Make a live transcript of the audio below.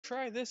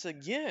try this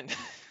again.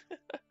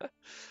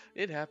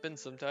 It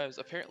happens sometimes.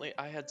 Apparently,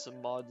 I had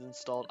some mods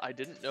installed I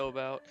didn't know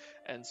about,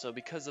 and so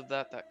because of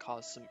that, that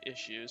caused some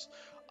issues.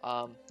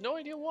 No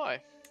idea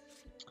why.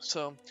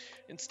 So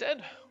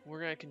instead,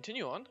 we're going to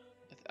continue on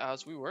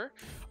as we were.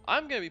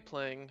 I'm going to be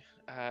playing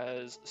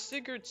as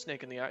Sigurd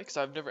Snake in the Eye, because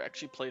I've never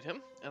actually played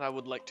him, and I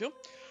would like to.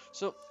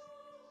 So,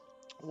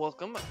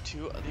 welcome to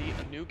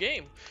the new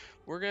game.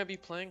 We're going to be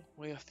playing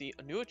with the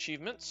new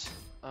achievements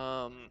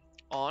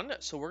on,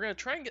 so we're going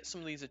to try and get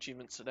some of these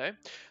achievements today.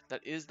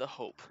 That is the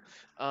hope.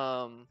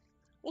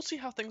 We'll see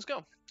how things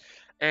go.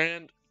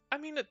 And I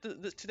mean,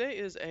 today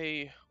is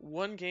a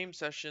one game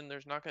session.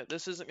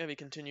 This isn't going to be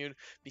continued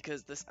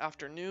because this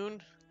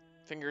afternoon,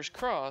 fingers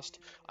crossed,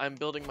 I'm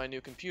building my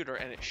new computer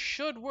and it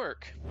should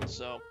work.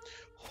 So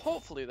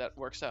hopefully that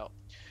works out.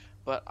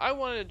 But I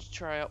wanted to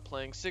try out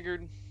playing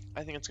Sigurd.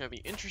 I think it's going to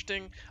be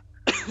interesting.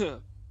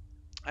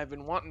 I've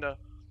been wanting to...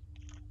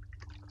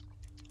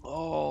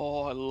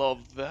 Oh, I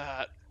love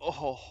that. Oh,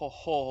 ho,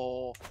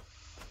 ho.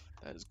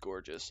 That is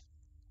gorgeous.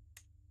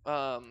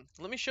 Let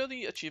me show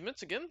the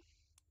achievements again.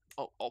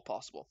 Oh, all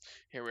possible.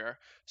 Here we are.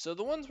 So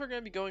the ones we're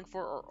going to be going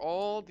for are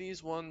all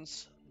these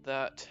ones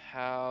that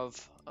have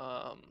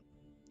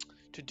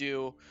to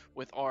do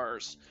with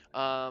ours.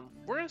 We're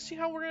going to see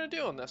how we're going to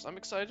do on this. I'm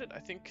excited. I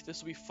think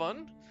this will be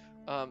fun.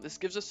 This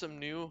gives us some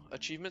new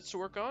achievements to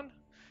work on,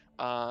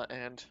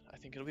 and I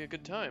think it'll be a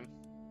good time.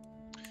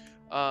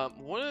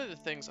 One of the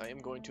things I am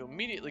going to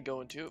immediately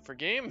go into for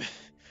game...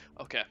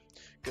 Okay,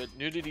 good.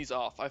 Nudity's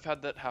off. I've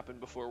had that happen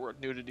before where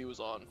nudity was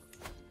on.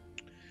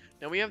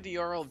 Now we have the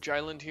Jarl of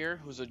Jyland here,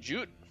 who's a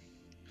Jute.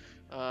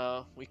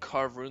 We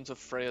carve runes of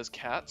Freya's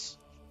cats.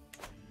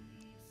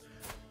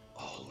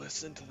 Oh,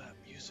 listen to that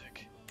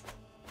music.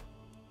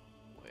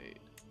 Wait.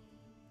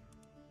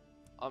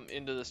 I'm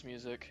into this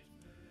music.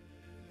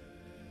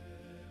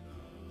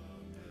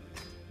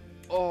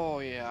 Oh,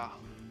 yeah.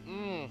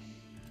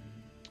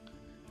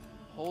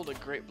 Hold a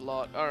great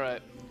blot.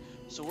 Alright.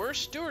 So we're a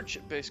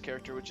stewardship-based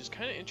character, which is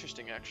kind of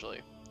interesting, actually.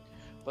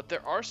 But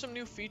there are some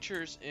new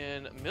features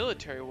in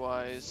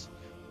military-wise,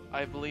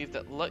 I believe,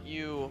 that let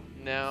you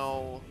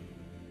now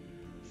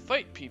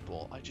fight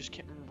people. I just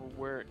can't remember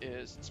where it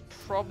is. It's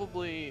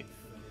probably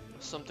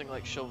something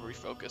like chivalry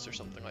focus or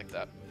something like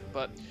that.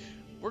 But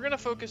we're going to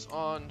focus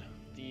on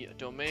the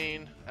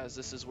domain, as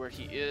this is where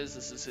he is.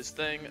 This is his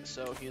thing,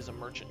 so he is a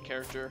merchant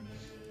character.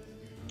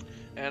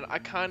 And I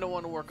kind of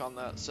want to work on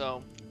that,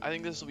 so I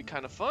think this will be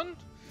kind of fun.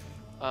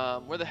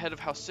 We're the head of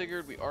House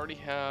Sigurd. We already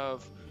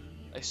have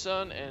a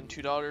son and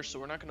 2 daughters, so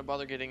we're not going to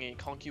bother getting any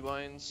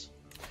concubines.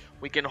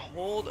 We can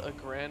hold a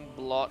grand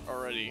blot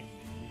already.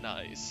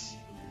 Nice.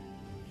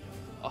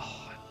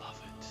 Oh, I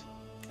love it.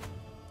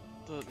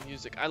 The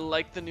music. I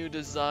like the new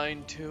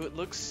design too. It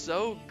looks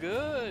so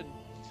good.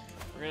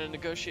 We're going to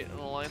negotiate an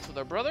alliance with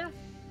our brother.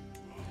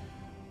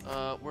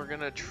 We're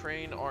going to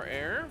train our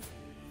heir.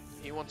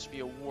 He wants to be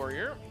a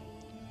warrior.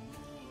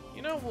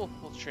 You know, we'll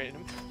train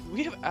him.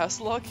 We have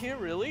Aslog here,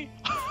 really?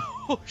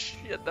 Oh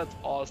shit, that's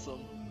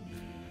awesome.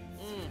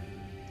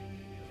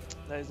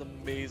 That is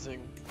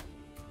amazing.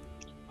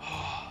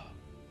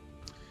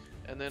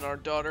 And then our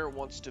daughter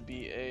wants to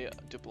be a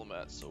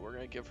diplomat, so we're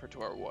gonna give her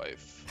to our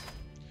wife.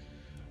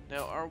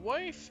 Now, our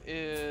wife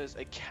is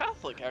a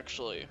Catholic,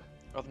 actually,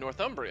 of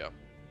Northumbria.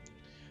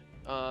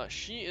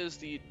 She is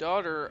the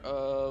daughter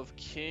of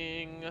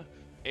King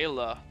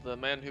Aela, the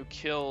man who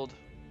killed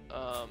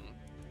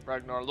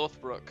Ragnar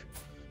Lothbrok,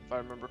 if I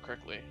remember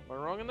correctly. Am I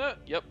wrong in that?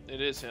 Yep, it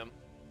is him.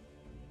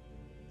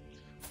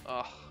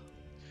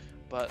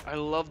 But I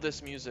love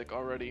this music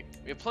already.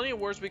 We have plenty of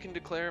wars we can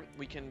declare.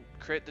 We can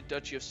create the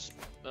Duchy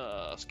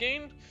of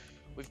Skane.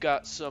 We've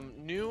got some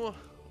new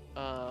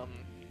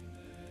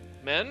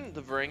men,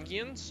 the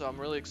Varangians, so I'm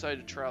really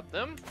excited to try out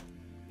them.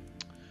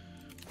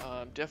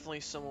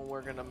 Definitely someone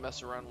we're going to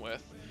mess around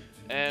with.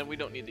 And we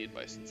don't need the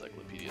advice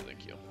encyclopedia,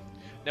 thank you.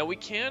 Now we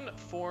can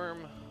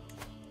form...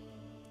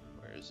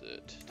 Where is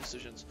it?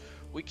 Decisions.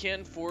 We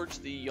can forge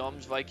the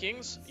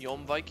Vikings.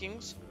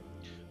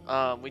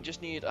 We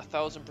just need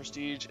 1,000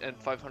 prestige and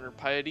 500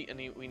 piety, and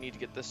we need to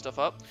get this stuff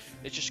up.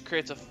 It just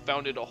creates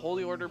founded a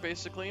holy order,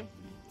 basically,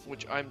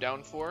 which I'm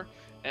down for.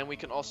 And we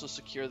can also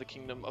secure the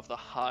kingdom of the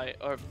High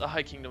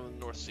Kingdom of the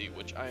North Sea,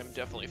 which I am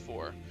definitely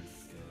for.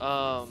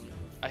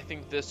 I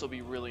think this will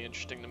be really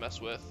interesting to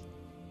mess with.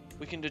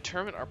 We can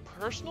determine our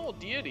personal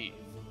deity.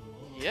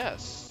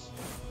 Yes.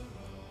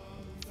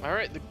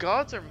 Alright, the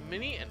gods are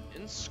many and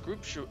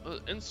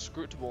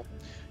inscrutable,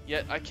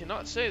 yet I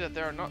cannot say that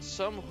there are not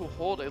some who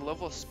hold a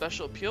level of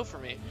special appeal for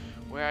me,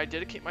 where I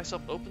dedicate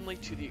myself openly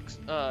to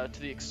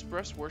the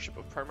express worship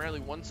of primarily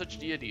one such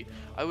deity.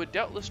 I would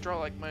doubtless draw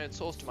like-minded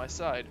souls to my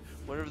side,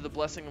 whatever the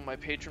blessing of my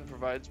patron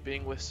provides,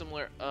 being with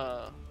similar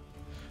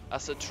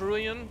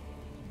Asatruian.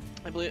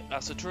 I believe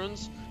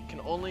Asatruans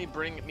can only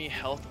bring me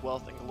health,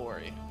 wealth, and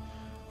glory.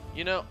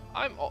 You know,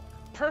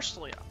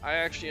 personally, I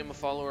actually am a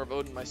follower of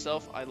Odin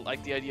myself. I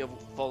like the idea of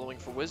following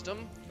for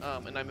wisdom,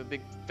 and I'm a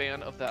big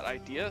fan of that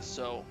idea,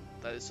 so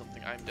that is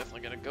something I'm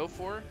definitely going to go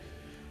for.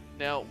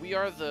 Now, we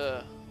are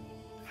the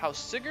House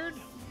Sigurd,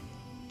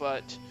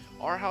 but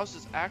our house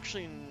is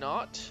actually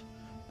not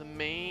the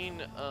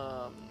main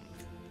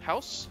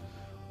house.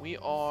 We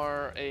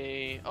are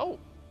a... Oh!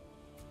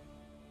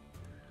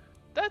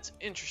 That's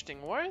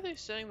interesting. Why are they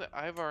saying that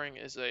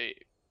Ivaring is a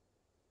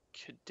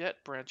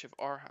cadet branch of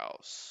our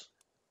house?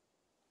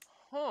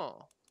 Huh.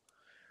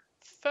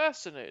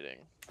 Fascinating.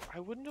 I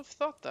wouldn't have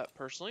thought that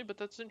personally, but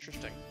that's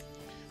interesting.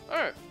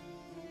 Alright.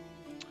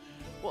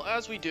 Well,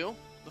 as we do,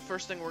 the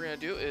first thing we're going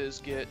to do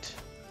is get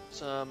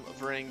some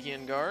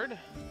Varangian Guard.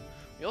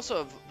 We also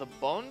have the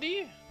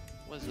Bondi.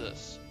 What is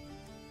this?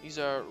 These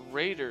are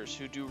raiders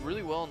who do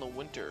really well in the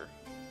winter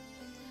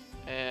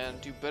and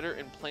do better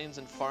in plains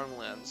and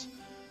farmlands.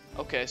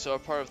 Okay, so a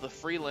part of the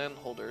free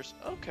landholders.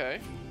 Okay.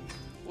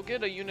 We'll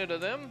get a unit of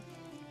them.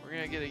 We're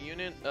going to get a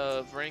unit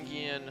of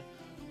Varangian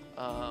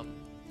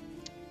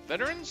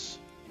veterans.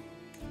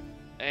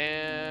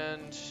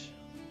 And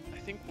I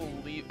think we'll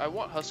leave... I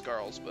want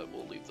Huskarls, but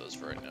we'll leave those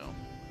for right now.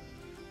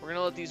 We're going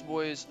to let these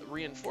boys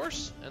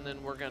reinforce, and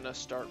then we're going to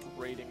start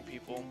raiding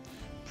people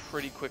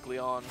pretty quickly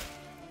on.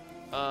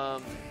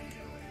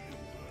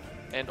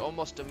 And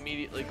almost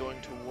immediately going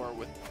to war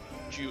with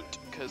Jute,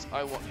 because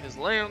I want his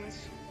lands,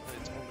 and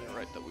it's only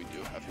right that we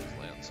do have his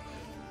lands.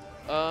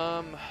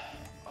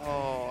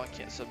 Oh, I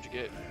can't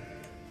subjugate.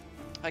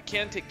 I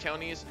can take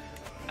counties.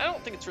 I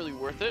don't think it's really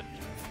worth it,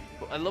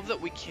 but I love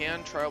that we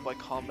can trial by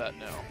combat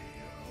now.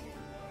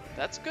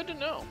 That's good to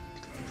know.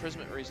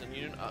 Imprisonment reason.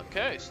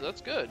 Okay, so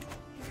that's good.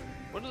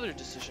 What other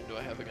decision do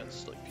I have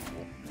against like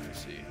people? Let me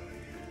see.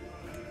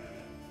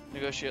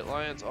 Negotiate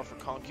alliance, offer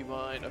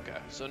concubine. Okay,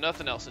 so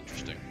nothing else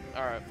interesting.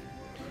 Alright.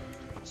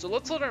 So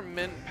let's let our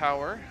men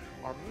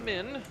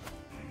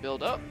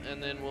build up,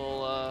 and then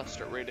we'll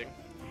start raiding.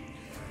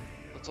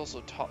 Let's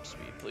also top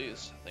speed,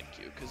 please. Thank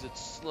you, because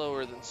it's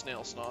slower than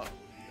snail snot.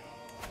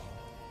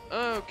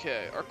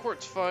 Okay, our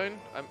court's fine.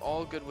 I'm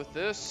all good with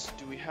this.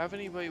 Do we have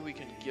anybody we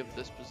can give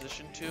this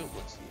position to?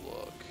 Let's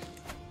look.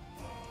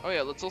 Oh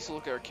yeah, let's also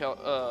look at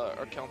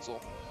our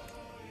council.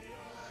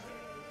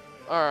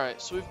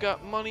 Alright, so we've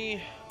got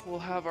money. We'll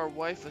have our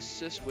wife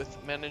assist with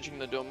managing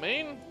the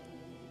domain.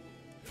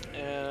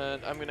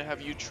 And I'm going to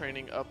have you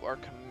training up our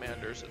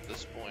commanders at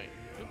this point.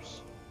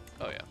 Oops.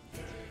 Oh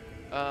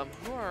yeah.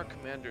 Who are our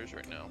commanders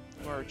right now?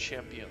 Who are our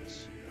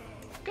champions?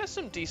 We've got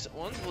some decent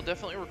ones. We'll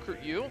definitely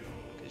recruit you,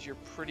 because you're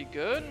pretty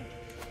good.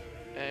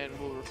 And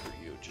we'll recruit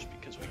you just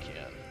because we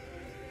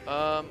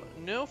can.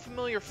 No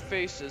familiar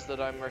faces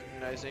that I'm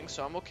recognizing,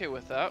 so I'm okay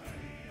with that.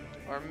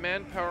 Our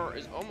manpower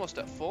is almost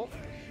at full.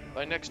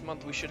 By next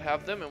month we should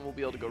have them and we'll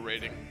be able to go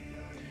raiding.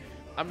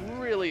 I'm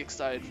really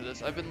excited for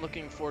this. I've been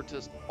looking forward to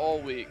this all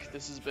week.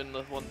 This has been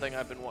the one thing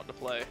I've been wanting to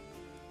play.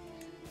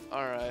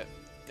 Alright.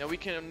 Now we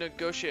can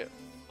negotiate.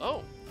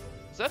 Oh,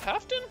 is that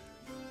Halfton?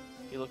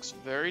 He looks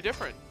very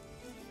different.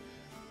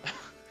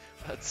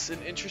 That's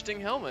an interesting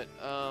helmet.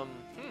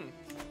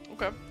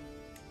 Okay.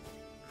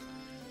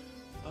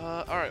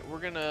 Alright, we're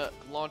gonna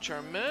launch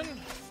our men,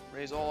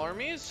 raise all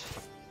armies,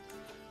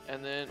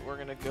 and then we're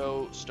gonna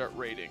go start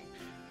raiding.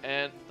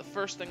 And the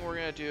first thing we're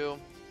gonna do,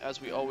 as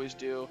we always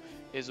do,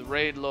 is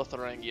raid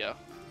Lotharingia.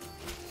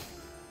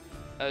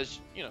 As,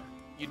 you know,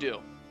 you do.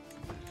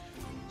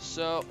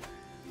 So,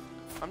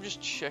 I'm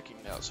just checking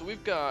now. So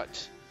we've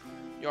got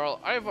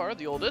Jarl Ivar,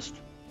 the oldest.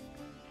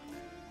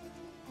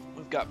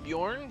 We've got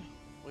Bjorn.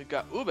 We've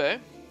got Ube.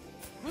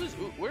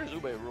 Where does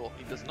Ube rule?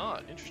 He does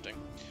not. Interesting.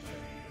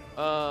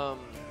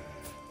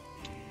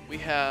 We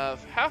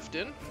have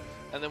Halfton,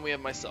 and then we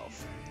have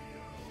myself.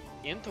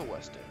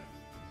 Interesting.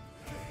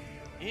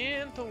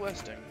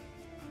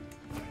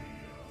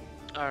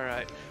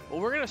 Alright, well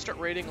we're going to start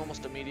raiding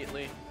almost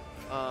immediately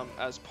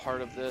as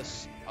part of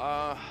this.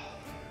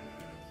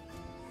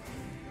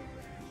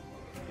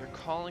 You're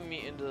calling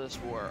me into this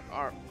war.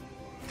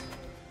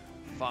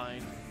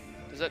 Fine.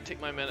 Does that take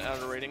my men out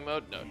of raiding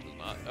mode? No, it does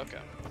not.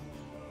 Okay.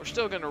 We're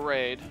still going to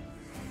raid,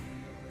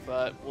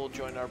 but we'll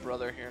join our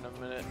brother here in a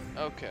minute.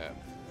 Okay.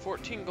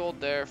 14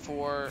 gold there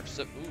for...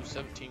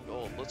 17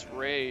 gold. Let's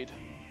raid.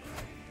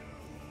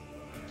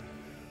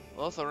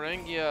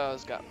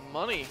 Lotharingia's got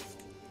money.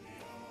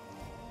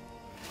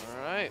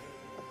 Alright.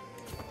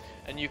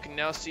 And you can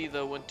now see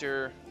the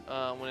winter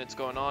when it's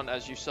going on.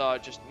 As you saw,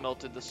 it just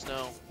melted the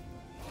snow.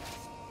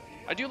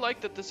 I do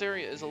like that this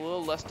area is a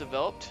little less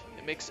developed.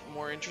 It makes it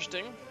more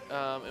interesting,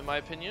 in my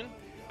opinion.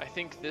 I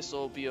think this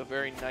will be a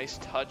very nice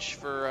touch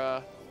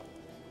for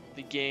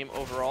the game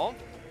overall.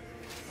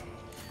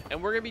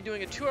 And we're going to be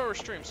doing a 2-hour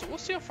stream, so we'll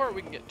see how far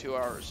we can get 2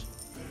 hours.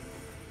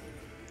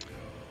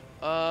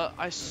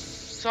 I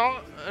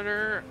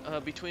saunter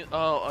between...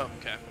 Oh,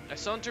 okay. I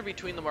saunter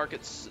between the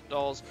market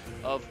stalls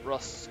of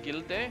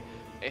Roskilde,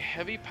 a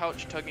heavy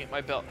pouch tugging at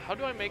my belt. How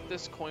do I make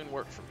this coin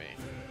work for me?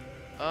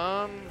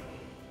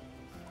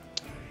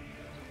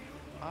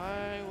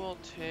 I will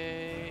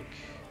take...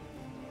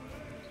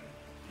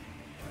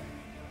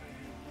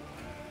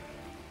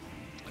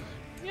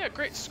 Yeah,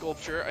 great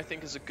sculpture, I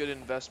think, is a good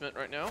investment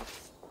right now.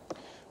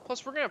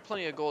 Plus, we're going to have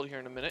plenty of gold here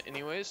in a minute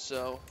anyways,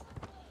 so...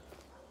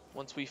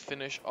 Once we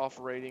finish off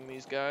raiding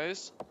these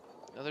guys.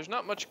 Now, there's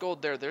not much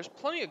gold there. There's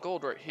plenty of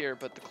gold right here,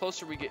 but the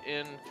closer we get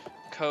in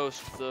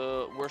coast,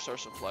 the worse our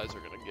supplies are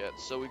going to get.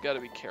 So we've got to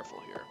be careful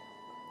here.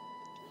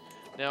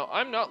 Now,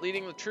 I'm not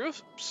leading the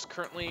troops.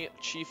 Currently,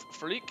 Chief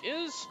Freak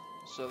is.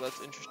 So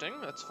that's interesting.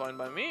 That's fine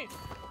by me.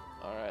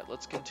 Alright,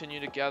 let's continue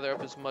to gather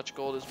up as much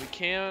gold as we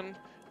can.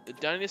 The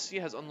dynasty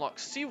has unlocked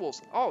sea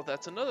wolves. Oh,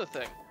 that's another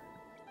thing.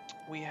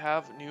 We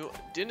have new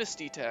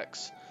dynasty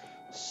tax.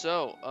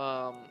 So,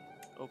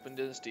 open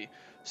dynasty.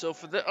 So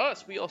for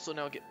us, we also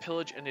now get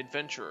pillage and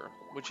adventurer,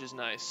 which is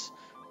nice.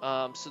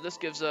 So this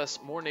gives us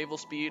more naval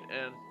speed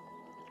and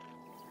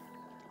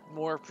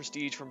more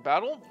prestige from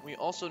battle. We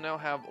also now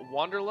have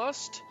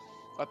wanderlust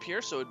up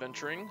here, so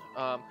adventuring.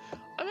 I'm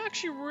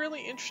actually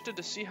really interested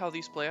to see how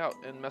these play out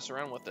and mess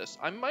around with this.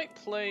 I might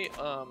play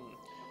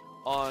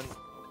on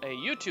a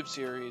YouTube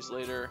series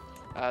later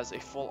as a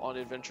full-on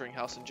adventuring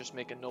house and just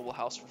make a noble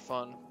house for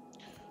fun.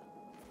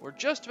 We're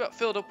just about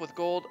filled up with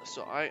gold,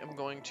 so I am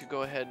going to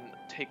go ahead and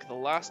take the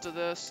last of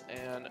this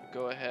and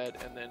go ahead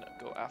and then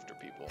go after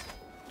people.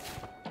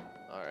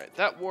 Alright,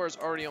 that war is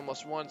already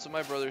almost won, so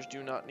my brothers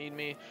do not need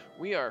me.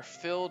 We are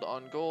filled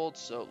on gold,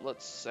 so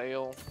let's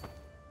sail.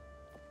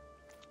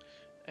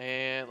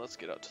 And let's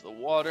get out to the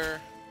water.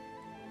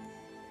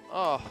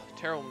 Oh,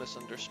 terrible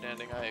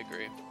misunderstanding, I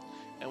agree.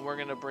 And we're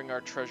going to bring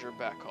our treasure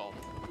back home.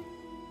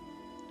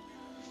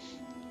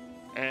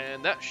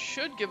 And that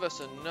should give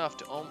us enough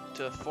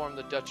to form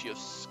the Duchy of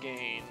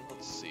Skane.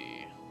 Let's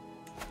see.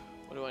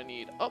 What do I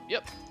need? Oh,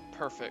 yep.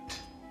 Perfect.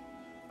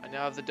 I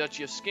now have the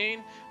Duchy of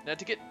Skane. Now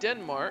to get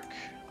Denmark,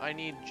 I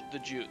need the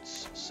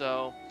Jutes.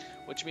 So,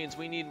 which means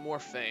we need more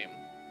fame.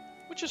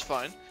 Which is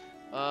fine.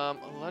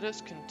 Let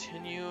us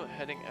continue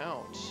heading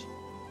out.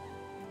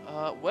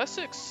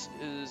 Wessex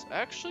is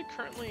actually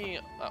currently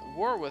at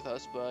war with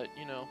us, but,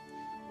 you know,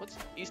 what's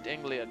East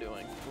Anglia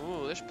doing?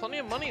 Ooh, there's plenty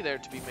of money there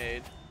to be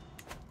made.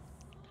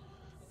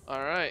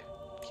 Alright,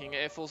 King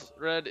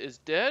Aethelred is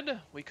dead.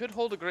 We could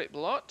hold a great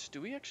blot. Do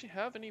we actually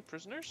have any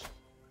prisoners?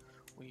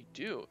 We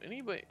do.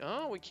 Anybody?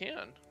 Oh, we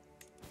can.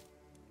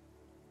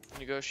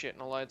 Negotiate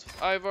an alliance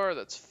with Ivar.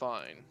 That's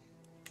fine.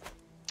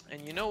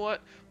 And you know what?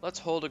 Let's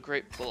hold a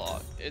great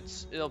blot.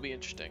 It'll be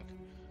interesting.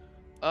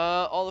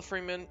 All the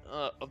freemen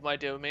of my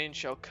domain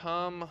shall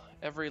come.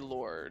 Every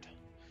lord.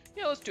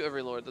 Yeah, let's do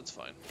every lord. That's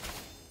fine.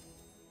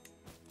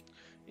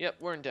 Yep,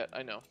 we're in debt.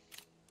 I know.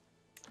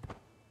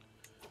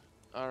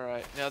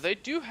 Alright, now they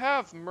do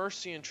have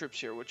Mercian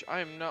troops here, which I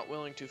am not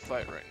willing to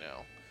fight right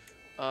now.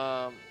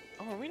 Oh,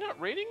 are we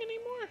not raiding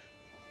anymore?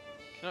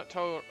 Cannot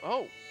tell.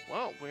 Oh,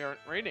 well, we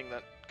aren't raiding.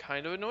 That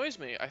kind of annoys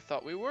me. I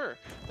thought we were.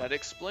 That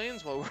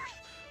explains why we're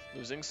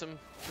losing some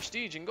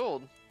prestige and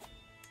gold.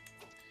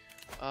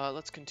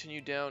 Let's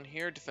continue down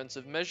here.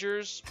 Defensive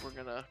measures. We're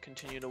gonna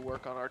continue to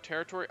work on our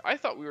territory. I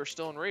thought we were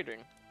still in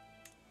raiding,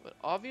 but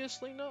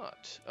obviously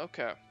not.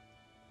 Okay.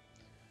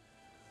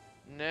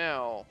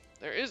 Now,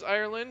 there is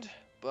Ireland,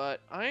 but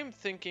I'm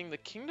thinking the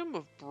Kingdom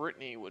of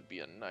Brittany would be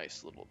a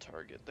nice little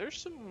target.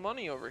 There's some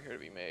money over here to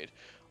be made.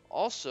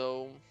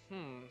 Also,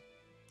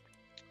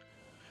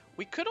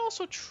 we could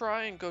also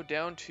try and go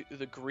down to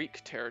the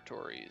Greek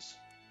territories.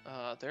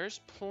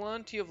 There's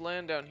plenty of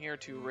land down here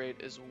to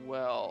raid as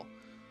well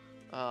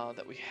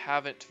that we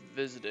haven't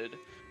visited.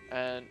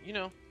 And, you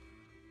know,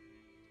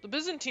 the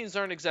Byzantines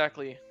aren't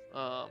exactly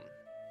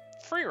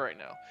free right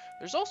now.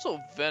 There's also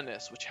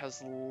Venice, which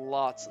has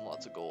lots and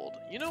lots of gold.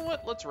 You know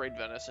what? Let's raid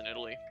Venice in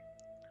Italy.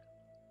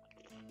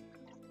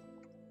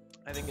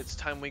 I think it's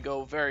time we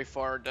go very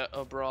far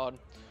abroad.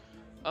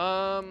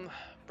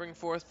 Bring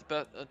forth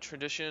the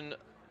tradition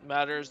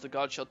matters. The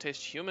gods shall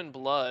taste human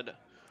blood.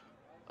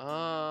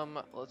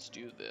 Let's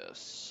do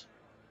this.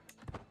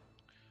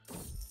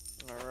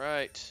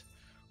 Alright.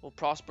 We'll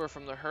prosper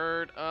from the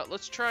herd.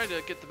 Let's try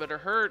to get the better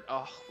herd.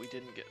 Oh, we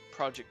didn't get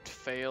project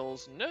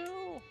fails.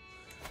 No!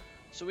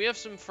 So we have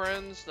some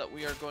friends that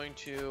we are going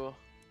to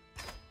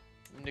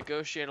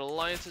negotiate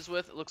alliances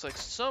with. It looks like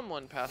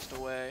someone passed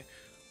away.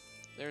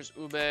 There's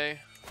Ube. And,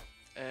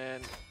 yeah.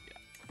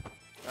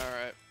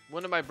 Alright.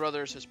 One of my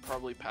brothers has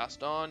probably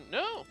passed on.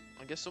 No!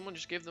 I guess someone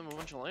just gave them a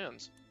bunch of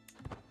lands.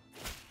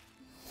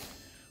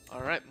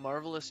 Alright,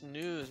 marvelous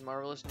news.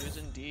 Marvelous news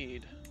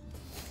indeed.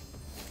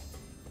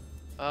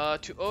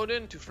 To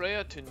Odin, to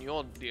Freya, to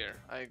Njoldir.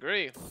 I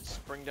agree. Let's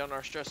bring down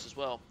our stress as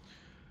well.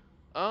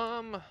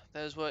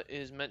 That is what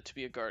is meant to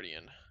be a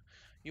guardian.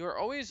 You are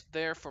always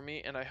there for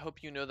me, and I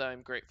hope you know that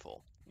I'm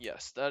grateful.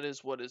 Yes, that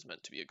is what is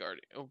meant to be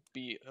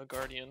a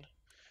guardian.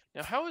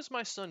 Now, how is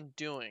my son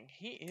doing?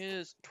 He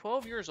is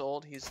 12 years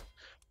old. He's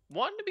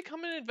wanting to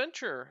become an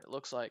adventurer, it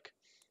looks like.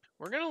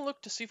 We're going to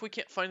look to see if we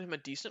can't find him a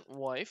decent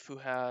wife who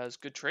has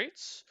good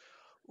traits.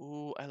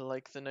 Ooh, I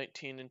like the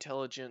 19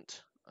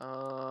 intelligent.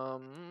 But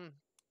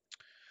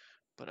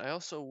I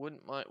also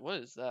wouldn't mind. What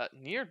is that?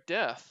 Near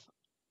death.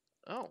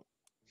 Oh,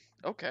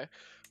 okay.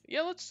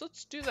 Yeah,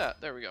 let's do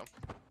that. There we go.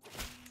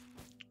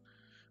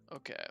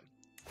 Okay.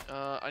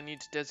 I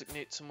need to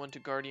designate someone to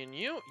guardian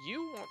you.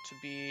 You want to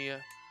be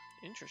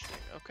interesting.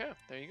 Okay,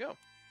 there you go.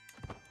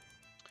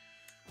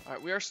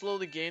 Alright, we are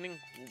slowly gaining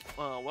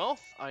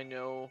wealth. I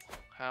know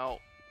how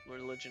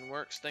Religion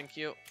works, thank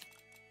you.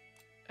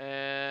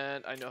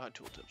 And I know how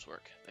tooltips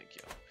work, thank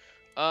you.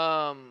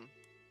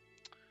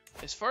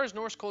 As far as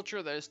Norse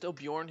culture, that is still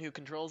Bjorn who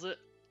controls it.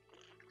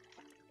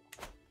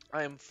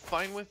 I am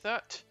fine with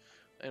that,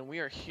 and we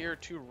are here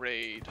to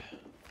raid.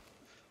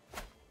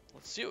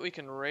 Let's see what we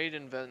can raid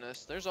in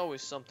Venice. There's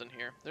always something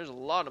here. There's a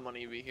lot of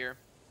money to be here.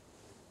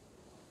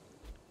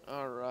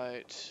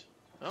 Alright.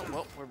 Oh,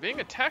 well, we're being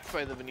attacked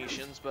by the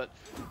Venetians, but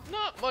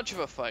not much of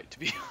a fight, to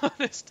be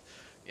honest.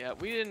 Yeah,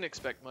 we didn't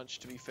expect much,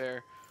 to be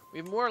fair. We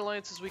have more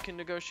alliances we can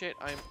negotiate.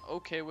 I'm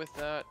okay with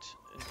that.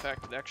 In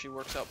fact, it actually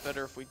works out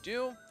better if we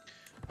do.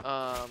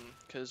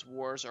 Because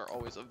wars are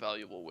always a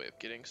valuable way of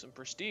getting some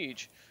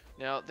prestige.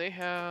 Now, they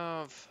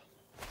have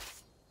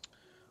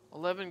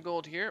 11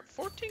 gold here,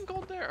 14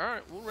 gold there.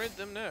 Alright, we'll raid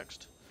them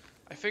next.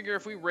 I figure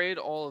if we raid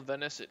all of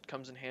Venice, it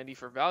comes in handy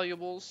for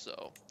valuables,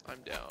 so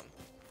I'm down.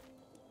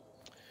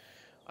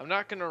 I'm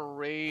not going to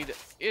raid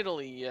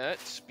Italy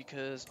yet,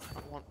 because I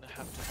don't want to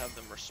have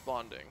them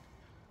responding.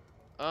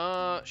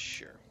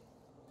 Sure.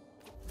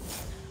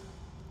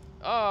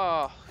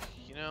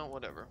 You know,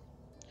 whatever.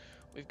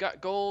 We've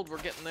got gold,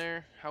 we're getting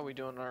there. How are we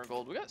doing on our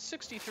gold? We got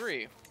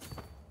 63.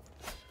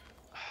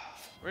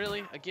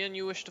 Really? Again,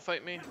 you wish to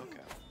fight me?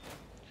 Okay.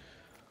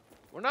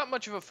 We're not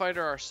much of a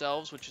fighter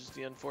ourselves, which is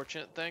the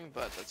unfortunate thing,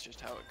 but that's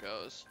just how it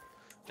goes.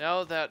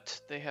 Now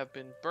that they have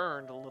been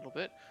burned a little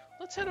bit,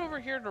 let's head over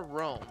here to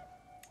Rome.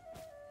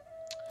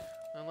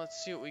 And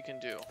let's see what we can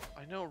do.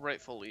 I know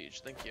rightful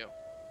liege, thank you.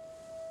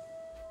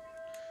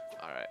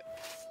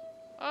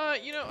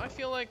 Alright. You know, I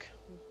feel like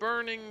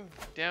burning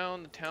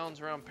down the towns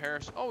around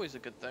Paris, always a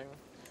good thing.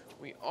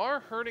 We are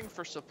hurting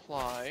for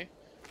supply.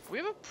 We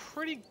have a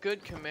pretty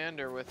good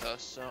commander with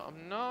us, so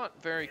I'm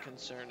not very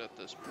concerned at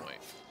this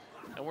point.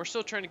 And we're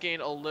still trying to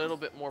gain a little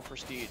bit more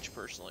prestige,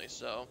 personally,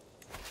 so...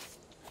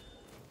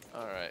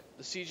 Alright,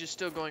 the siege is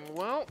still going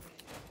well.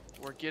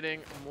 We're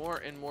getting more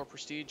and more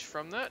prestige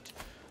from that.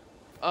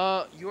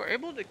 You are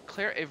able to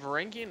declare a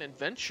Varangian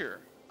adventure.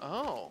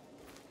 Oh.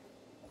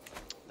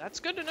 That's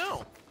good to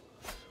know.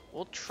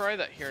 We'll try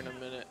that here in a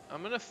minute.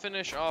 I'm gonna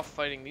finish off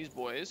fighting these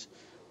boys,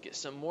 get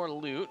some more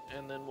loot,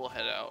 and then we'll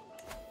head out.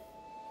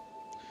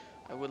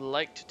 I would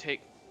like to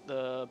take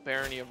the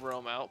barony of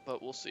Rome out,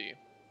 but we'll see.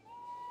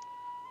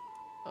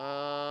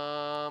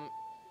 Alright,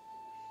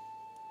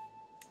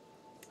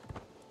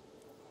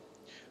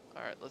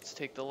 let's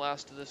take the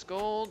last of this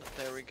gold.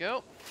 There we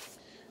go.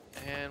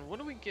 And what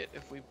do we get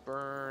if we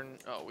burn...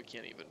 Oh, we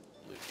can't even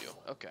loot you.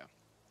 Okay.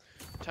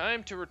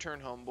 Time to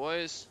return home,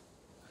 boys.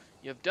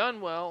 You've done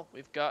well.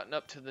 We've gotten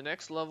up to the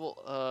next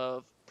level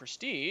of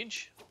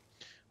prestige,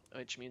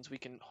 which means we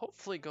can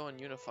hopefully go and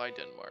unify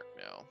Denmark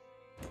now.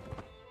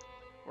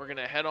 We're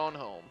gonna head on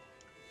home.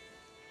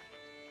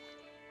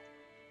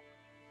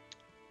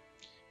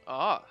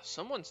 Ah,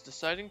 someone's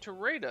deciding to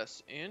raid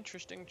us.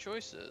 Interesting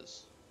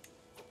choices.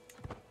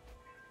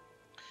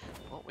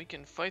 Well, we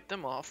can fight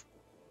them off.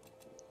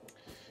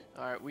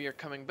 Alright, we are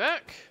coming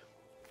back.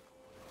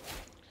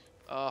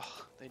 Oh,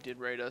 they did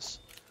raid us.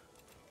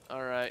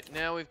 Alright,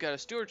 now we've got a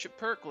stewardship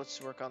perk.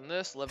 Let's work on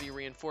this. Levy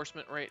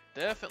reinforcement rate.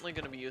 Definitely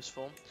going to be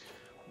useful.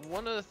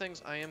 One of the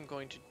things I am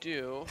going to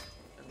do,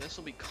 and this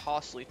will be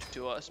costly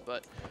to us,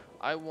 but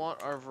I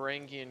want our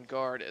Varangian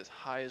Guard as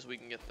high as we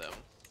can get them.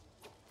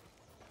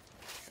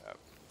 Okay.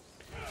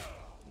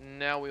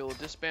 Now we will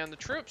disband the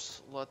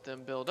troops, let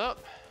them build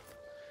up.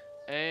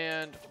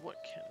 And what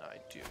can I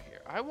do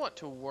here? I want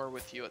to war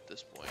with you at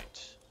this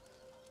point.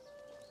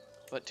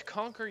 But to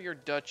conquer your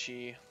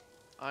duchy,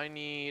 I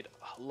need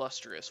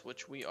Lustrous,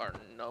 which we are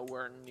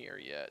nowhere near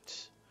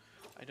yet.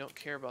 I don't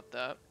care about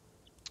that.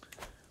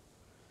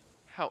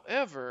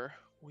 However,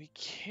 we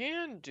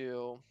can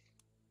do,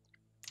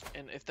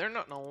 and if they're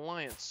not an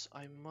alliance,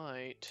 I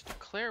might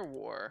declare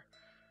war.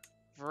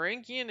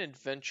 Varangian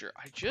Adventure.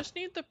 I just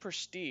need the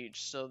prestige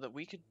so that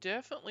we could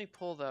definitely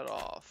pull that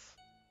off.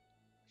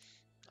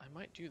 I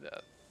might do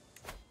that.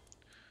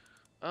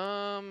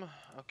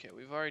 Okay,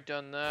 we've already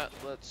done that.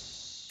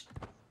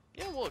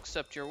 Yeah, we'll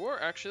accept your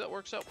war. Actually, that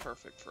works out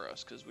perfect for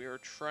us, because we are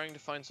trying to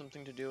find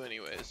something to do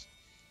anyways.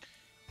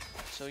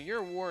 So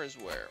your war is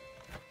where?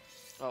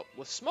 Oh,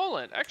 with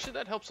Smallland. Actually,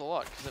 that helps a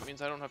lot, because that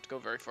means I don't have to go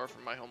very far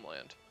from my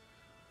homeland.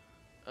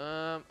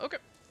 Okay.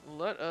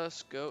 Let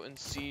us go and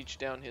siege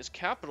down his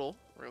capital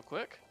real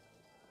quick.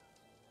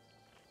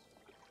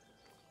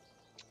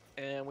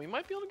 And we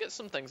might be able to get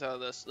some things out of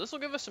this. This will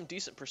give us some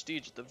decent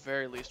prestige at the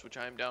very least, which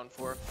I am down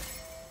for.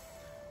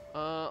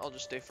 I'll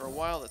just stay for a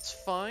while, that's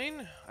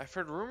fine. I've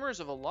heard rumors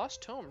of a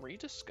lost tome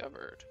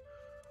rediscovered.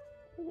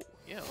 Ooh,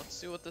 yeah, let's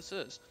see what this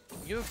is.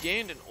 You have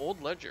gained an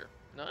old ledger.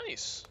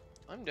 Nice.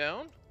 I'm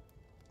down.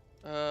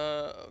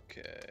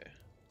 Okay.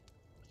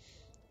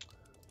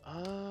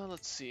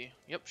 Let's see.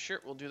 Yep, sure,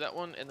 we'll do that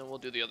one, and then we'll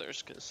do the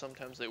others, because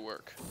sometimes they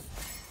work.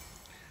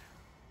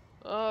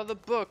 The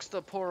books,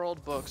 the poor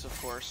old books,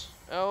 of course.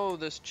 Oh,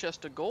 this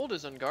chest of gold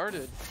is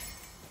unguarded.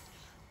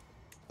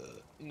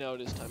 No,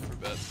 it is time for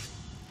bed.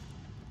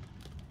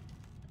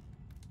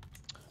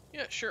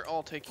 Yeah, sure,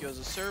 I'll take you as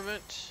a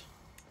servant.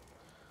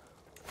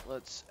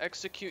 Let's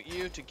execute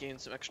you to gain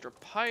some extra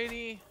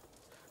piety.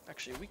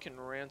 Actually, we can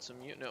ransom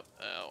you. No,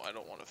 oh, I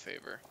don't want a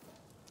favor.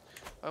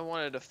 If I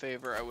wanted a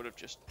favor, I would have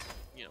just,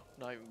 you know,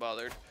 not even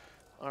bothered.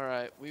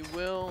 Alright, we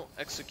will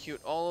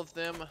execute all of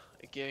them.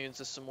 It gains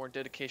us some more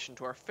dedication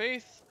to our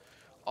faith.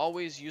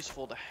 Always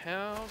useful to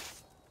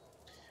have.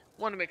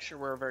 Want to make sure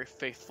we're a very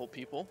faithful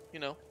people, you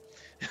know.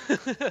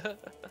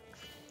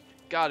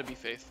 Gotta be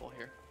faithful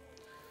here.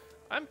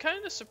 I'm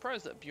kind of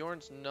surprised that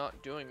Bjorn's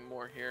not doing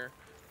more here.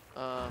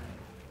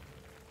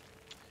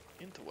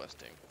 Into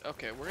Westing.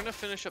 Okay, we're gonna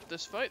finish up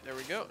this fight. There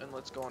we go. And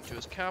let's go on to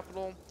his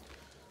capital.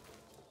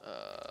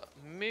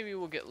 Maybe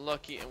we'll get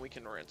lucky and we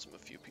can ransom a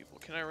few people.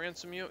 Can I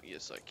ransom you?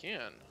 Yes, I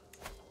can.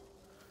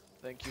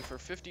 Thank you for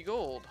 50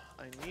 gold.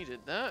 I needed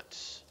that.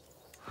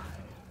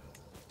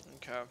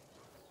 Okay.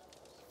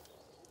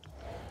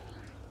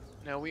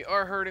 Now we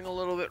are hurting a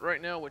little bit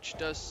right now, which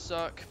does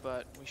suck,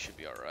 but we should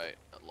be alright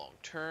long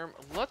term.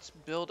 Let's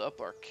build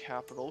up our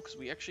capital, because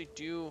we actually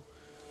do...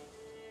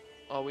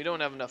 Oh, we don't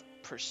have enough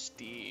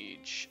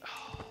prestige.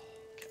 Oh,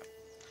 okay.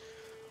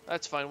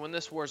 That's fine. When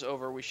this war's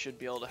over, we should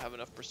be able to have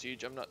enough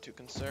prestige. I'm not too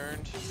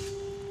concerned.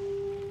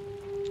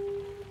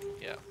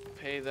 Yeah,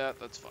 pay that.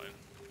 That's fine.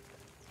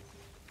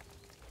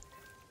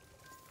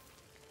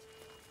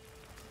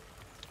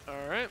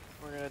 Alright,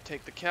 we're going to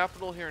take the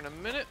capital here in a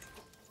minute.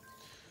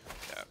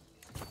 Okay.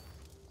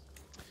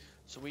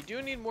 So we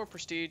do need more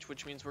prestige,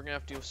 which means we're going to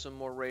have to do some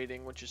more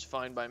raiding, which is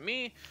fine by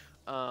me.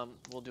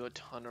 We'll do a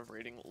ton of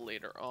raiding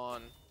later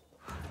on.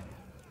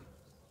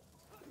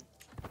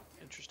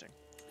 Interesting.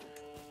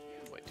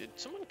 Wait, did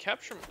someone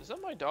capture... Is that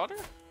my daughter?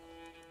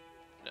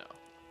 No.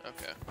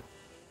 Okay.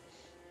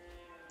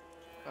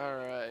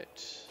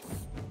 Alright.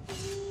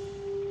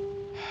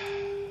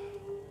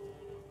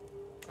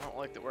 I don't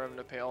like that we're having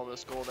to pay all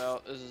this gold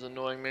out. This is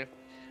annoying me.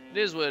 It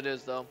is what it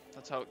is, though.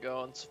 That's how it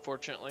goes,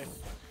 fortunately.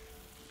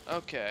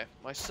 Okay.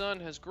 My son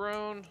has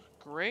grown.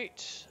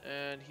 Great.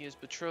 And he is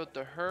betrothed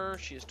to her.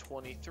 She is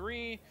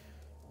 23.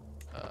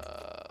 Am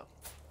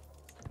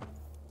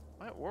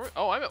I at war?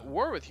 Oh, I'm at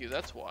war with you.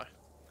 That's why.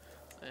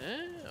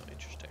 Oh,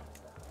 interesting.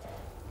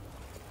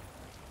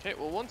 Okay,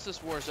 well, once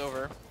this war is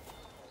over...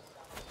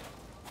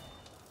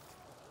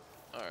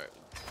 Alright.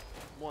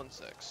 1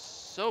 sec.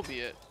 So be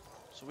it.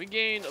 So we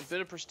gained a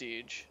bit of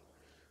prestige.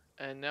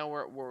 And now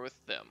we're at war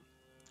with them.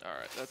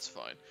 Alright, that's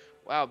fine.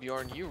 Wow,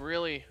 Bjorn, you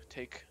really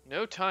take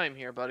no time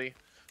here, buddy.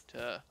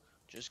 To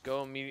just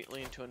go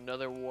immediately into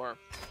another war.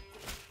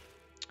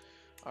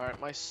 Alright,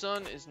 my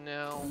son is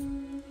now...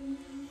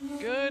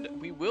 Good.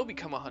 We will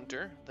become a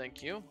hunter.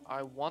 Thank you.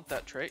 I want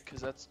that trait because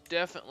that's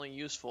definitely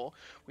useful.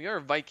 We are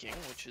a Viking,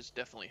 which is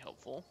definitely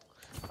helpful.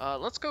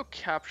 Let's go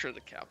capture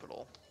the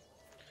capital,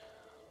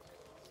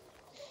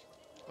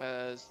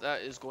 as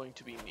that is going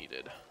to be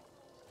needed.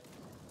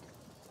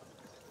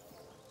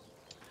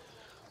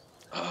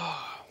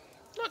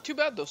 Not too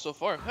bad though so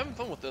far. I'm having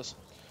fun with this.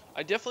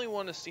 I definitely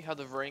want to see how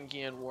the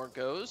Varangian War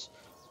goes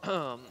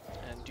and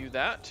do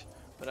that.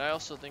 But I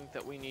also think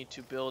that we need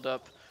to build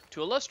up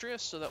to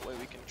Illustrious so that way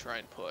we can try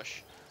and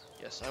push.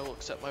 Yes, I will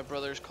accept my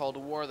brother's call to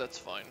war. That's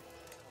fine.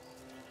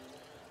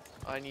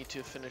 I need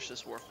to finish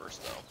this war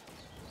first, though.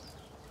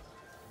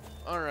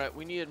 Alright,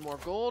 we needed more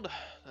gold.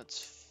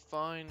 That's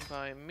fine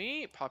by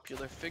me.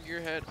 Popular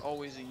figurehead,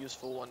 always a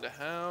useful one to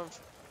have.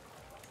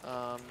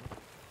 Okay.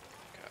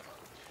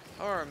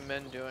 How are our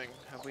men doing?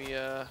 Have we,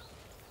 No,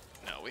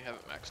 we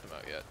haven't maxed them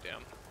out yet.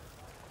 Damn.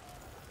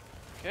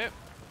 Okay.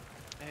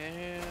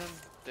 And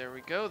there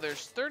we go.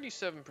 There's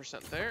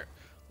 37% there.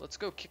 Let's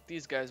go kick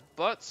these guys'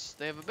 butts.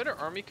 They have a better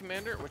army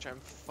commander, which I'm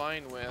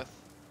fine with.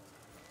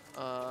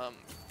 But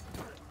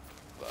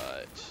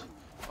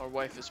our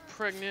wife is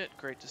pregnant.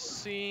 Great to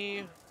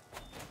see.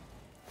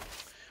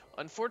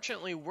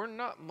 Unfortunately, we're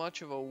not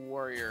much of a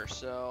warrior,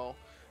 so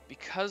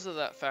because of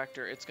that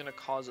factor, it's going to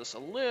cause us a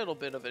little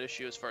bit of an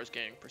issue as far as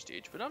gaining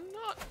prestige. But I'm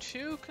not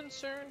too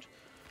concerned.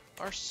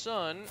 Our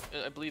son,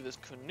 I believe, is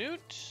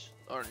Knut,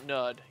 or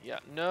Nud. Yeah,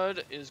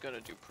 Nud is going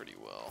to do pretty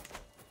well.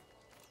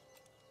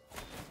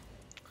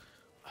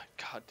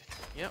 God,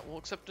 yeah, we'll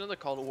accept another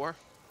call to war.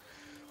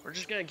 We're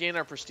just going to gain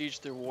our prestige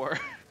through war.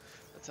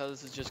 That's how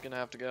this is just going to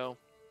have to go.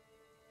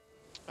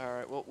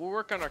 Alright, well, we'll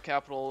work on our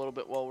capital a little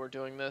bit while we're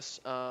doing this.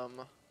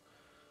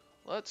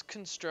 Let's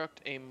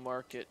construct a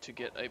market to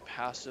get a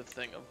passive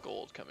thing of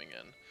gold coming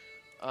in.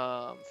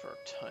 For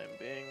time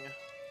being.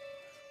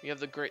 We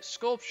have the Great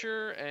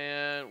Sculpture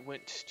and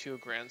went to a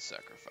Grand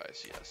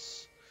Sacrifice,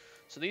 yes.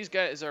 So these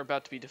guys are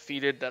about to be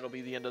defeated. That'll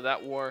be the end of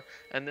that war.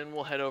 And then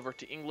we'll head over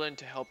to England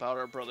to help out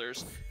our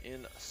brothers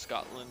in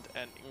Scotland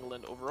and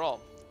England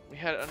overall. We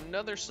had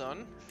another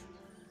son.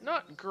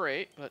 Not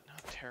great, but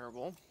not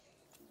terrible.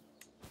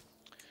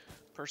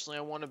 Personally,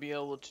 I want to be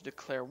able to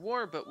declare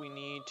war, but we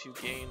need to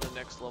gain the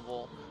next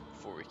level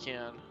before we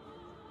can.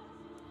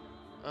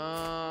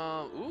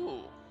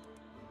 Ooh.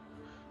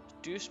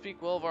 Do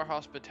speak well of our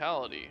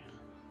hospitality.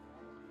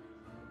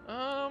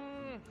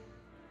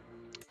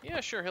 Yeah,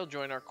 sure, he'll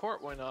join our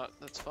court. Why not?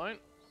 That's fine.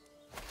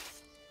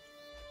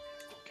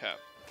 Okay.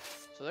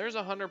 So there's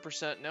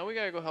 100%. Now we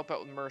gotta go help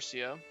out with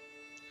Mercia.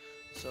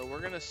 So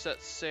we're gonna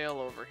set sail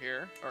over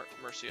here, or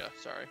Mercia,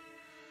 sorry.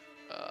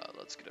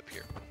 Let's get up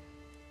here.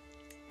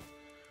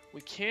 We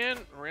can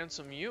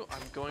ransom you.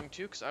 I'm going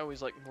to, because I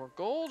always like more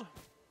gold.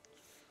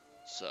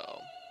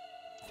 So.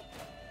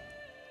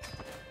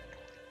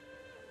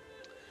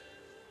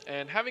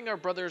 And having our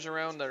brothers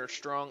around that are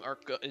strong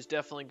is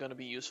definitely going to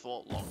be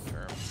useful long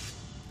term.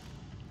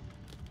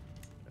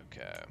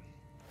 Okay.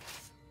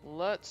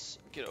 Let's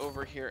get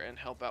over here and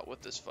help out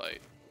with this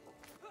fight.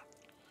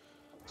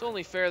 It's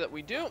only fair that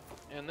we do.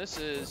 And this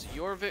is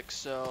Jorvik,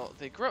 so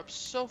they grew up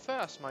so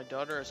fast. My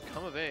daughter has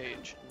come of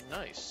age.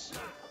 Nice.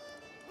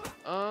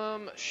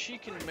 She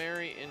can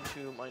marry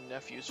into my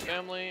nephew's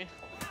family.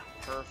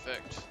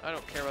 Perfect. I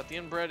don't care about the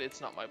inbred. It's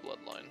not my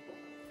bloodline.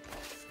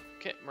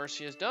 Okay,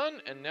 Mercia is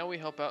done, and now we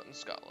help out in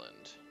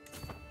Scotland.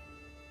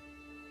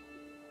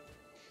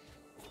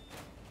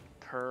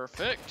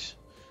 Perfect.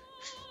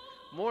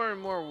 More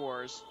and more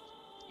wars.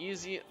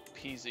 Easy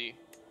peasy.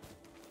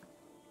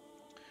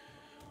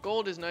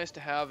 Gold is nice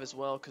to have as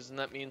well, because then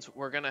that means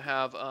we're going to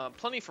have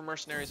plenty for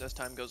mercenaries as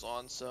time goes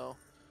on, so...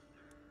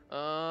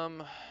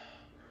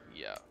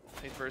 yeah.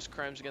 Paid for his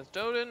crimes against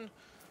Odin.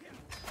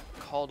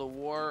 Called a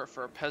war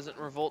for a peasant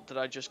revolt that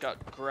I just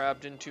got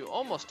grabbed into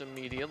almost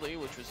immediately,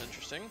 which was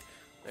interesting.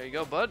 There you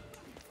go, bud.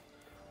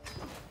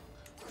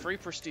 Free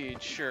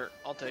prestige, sure,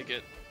 I'll take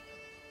it.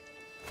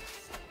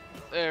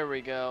 There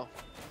we go.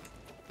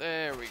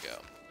 There we go.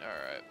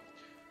 Alright.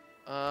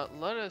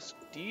 Let us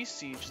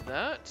de-siege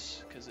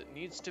that, because it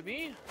needs to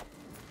be.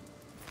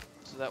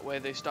 So that way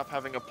they stop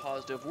having a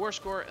positive war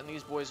score, and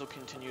these boys will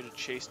continue to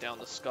chase down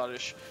the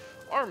Scottish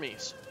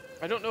armies.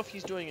 I don't know if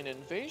he's doing an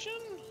invasion?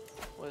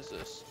 What is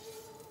this?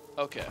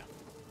 Okay.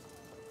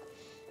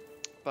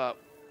 But,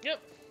 yep.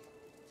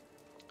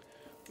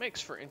 Makes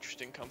for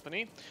interesting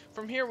company.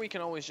 From here, we can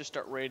always just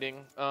start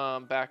raiding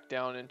back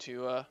down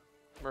into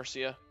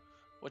Mercia,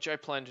 which I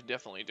plan to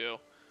definitely do.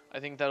 I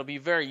think that'll be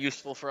very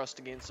useful for us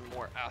to gain some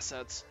more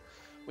assets.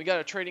 We got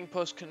a trading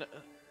post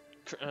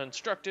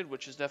constructed,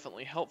 which is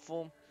definitely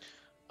helpful.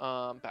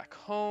 Back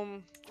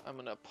home, I'm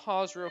going to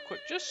pause real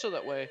quick just so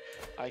that way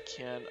I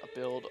can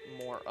build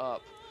more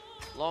up.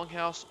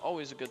 Longhouse,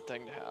 always a good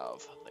thing to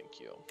have. Thank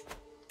you.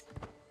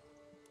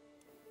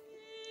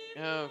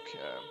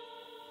 Okay.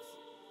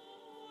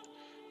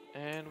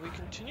 And we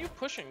continue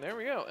pushing. There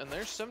we go. And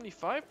there's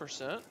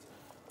 75%.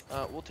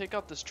 We'll take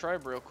out this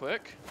tribe real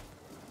quick.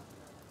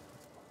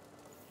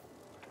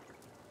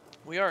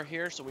 We are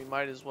here, so we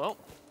might as well.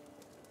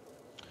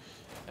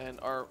 And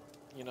our,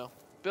 you know,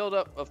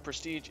 build-up of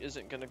prestige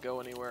isn't going to go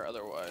anywhere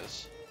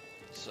otherwise.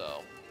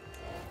 So,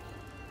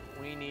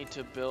 we need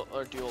to build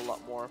or do a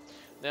lot more.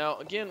 Now,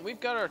 again, we've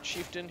got our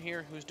chieftain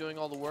here who's doing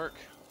all the work.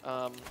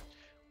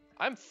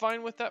 I'm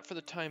fine with that for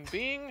the time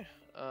being.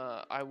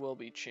 I will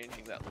be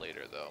changing that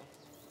later, though.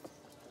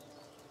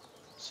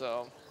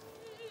 So,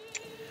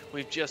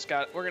 we're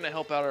going to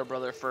help out our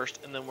brother first,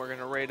 and then we're going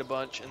to raid a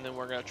bunch, and then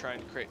we're going to try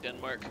and create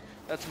Denmark.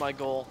 That's my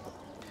goal,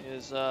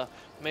 is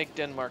make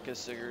Denmark as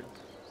Sigurd.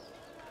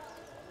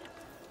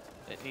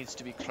 It needs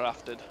to be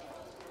crafted.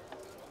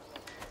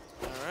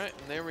 Alright,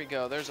 and there we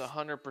go. There's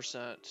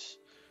 100%.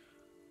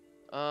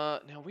 Now,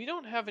 we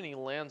don't have any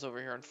lands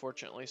over here,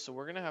 unfortunately, so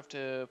we're going to have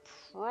to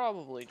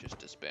probably just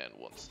disband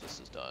once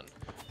this is done.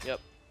 Yep.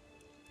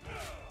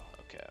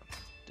 Okay.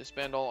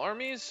 Disband all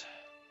armies.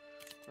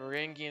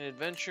 Varangian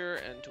Adventure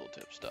and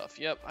tooltip stuff.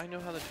 Yep, I know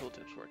how the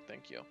tooltips work.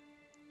 Thank you.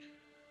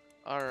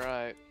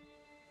 Alright.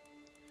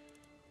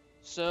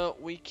 So,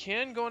 we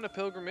can go on a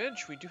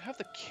pilgrimage. We do have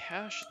the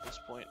cash at this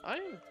point.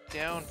 I'm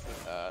down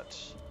for that.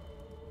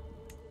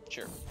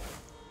 Sure.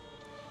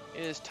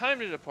 It is time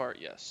to depart.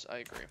 Yes, I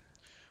agree.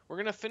 We're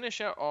going to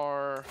finish out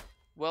our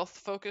wealth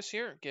focus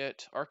here,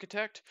 get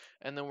architect,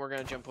 and then we're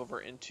going to jump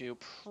over into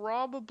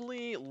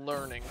probably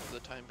learning for the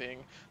time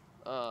being,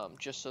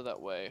 just so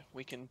that way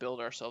we can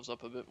build ourselves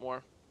up a bit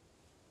more.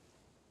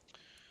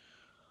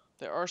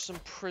 There are some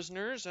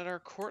prisoners at our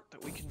court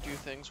that we can do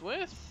things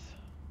with.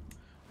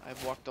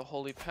 I've walked the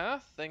holy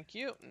path, thank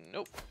you.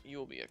 Nope, you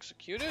will be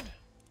executed.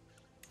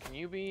 Can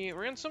you be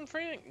ransomed,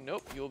 Frank?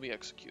 Nope, you will be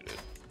executed.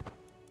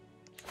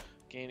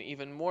 Gain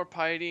even more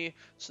piety,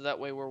 so that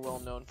way we're well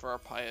known for our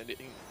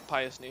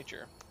pious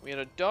nature. We had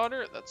a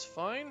daughter, that's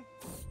fine.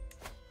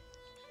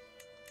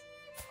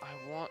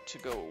 I want to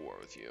go to war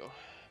with you,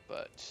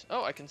 but...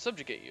 oh, I can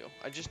subjugate you.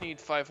 I just need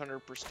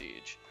 500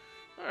 prestige.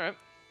 Alright.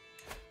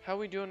 How are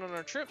we doing on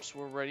our trips?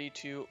 We're ready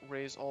to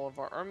raise all of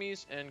our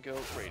armies and go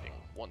raiding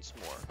once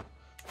more.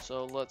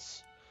 So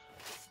let's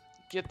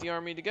get the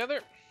army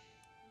together,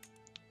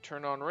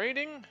 turn on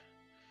raiding,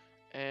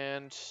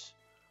 and...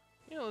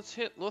 you know, let's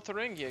hit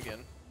Lotharingia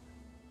again.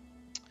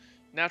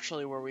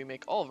 Naturally, where we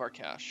make all of our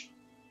cash.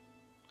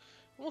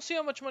 And we'll see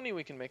how much money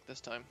we can make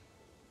this time.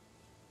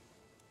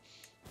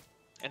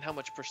 And how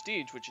much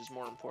prestige, which is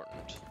more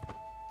important.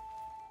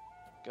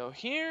 Go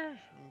here,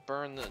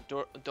 burn the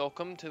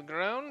Dolcum to the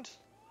ground.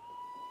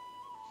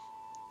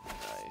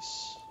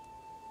 Nice.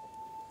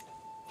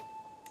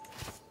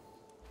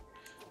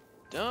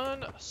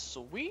 Done.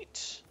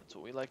 Sweet. That's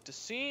what we like to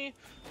see.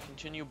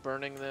 Continue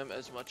burning them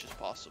as much as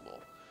possible.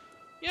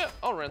 Yeah,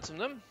 I'll ransom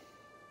them.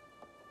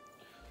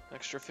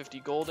 Extra 50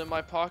 gold in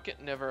my pocket,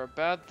 never a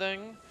bad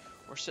thing.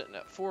 We're sitting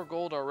at 4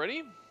 gold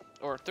already,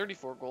 or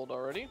 34 gold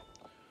already.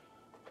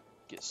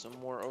 Get some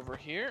more over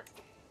here.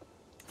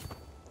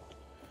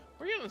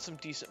 We're getting some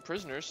decent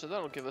prisoners, so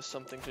that'll give us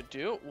something to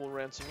do. We'll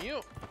ransom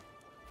you.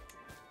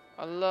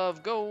 I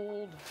love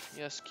gold.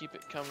 Yes, keep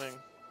it coming.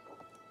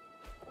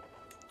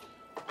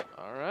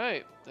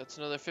 Alright, that's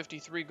another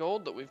 53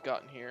 gold that we've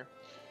gotten here.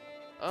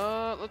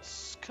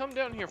 Let's come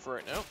down here for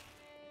right now.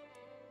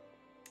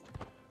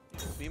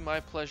 It'll be my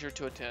pleasure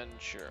to attend,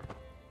 sure.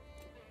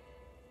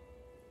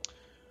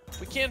 If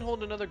we can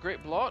hold another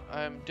great blot,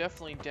 I'm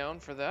definitely down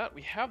for that.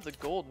 We have the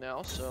gold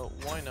now, so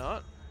why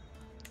not?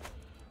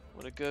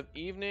 What a good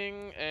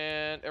evening,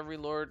 and every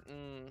lord,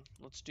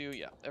 let's do,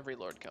 yeah, every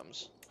lord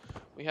comes.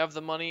 We have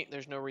the money,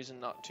 there's no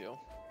reason not to.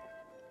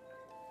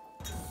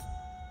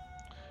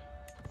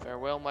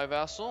 Farewell, my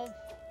vassal.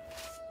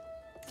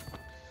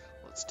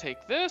 Let's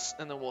take this,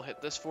 and then we'll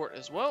hit this fort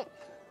as well.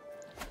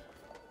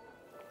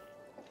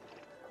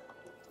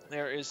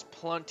 There is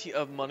plenty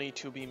of money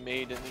to be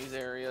made in these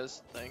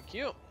areas. Thank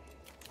you.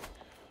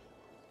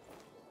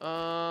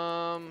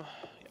 Yeah,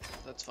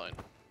 that's fine.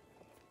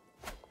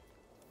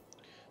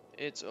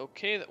 It's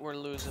okay that we're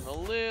losing a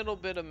little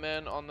bit of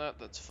men on that.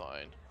 That's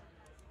fine.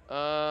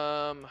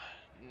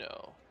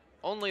 No.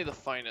 Only the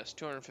finest.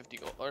 250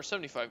 gold. Or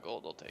 75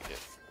 gold, I'll take it.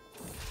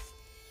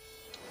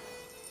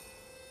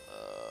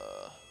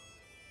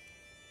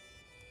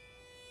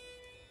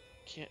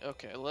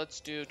 Okay,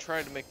 let's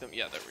try to make them,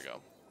 yeah, there we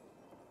go.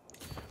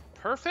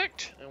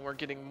 Perfect, and we're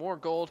getting more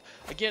gold.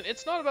 Again,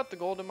 it's not about the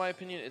gold in my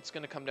opinion, it's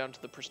going to come down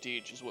to the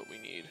prestige is what we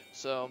need.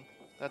 So,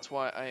 that's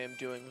why I am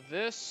doing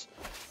this,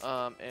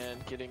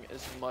 and getting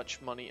as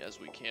much money as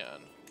we can.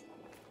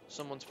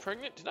 Someone's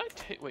pregnant? Did I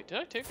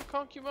take a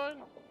concubine?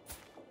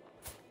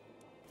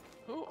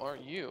 Who are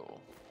you?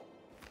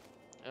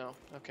 Oh,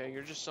 okay,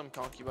 you're just some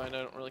concubine,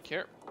 I don't really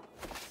care.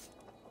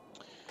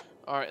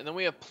 Alright, and then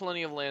we have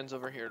plenty of lands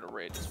over here to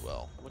raid as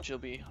well, which will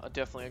be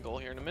definitely a goal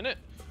here in a minute.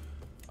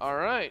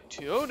 Alright,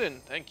 to Odin,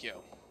 thank you.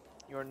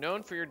 You are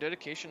known for your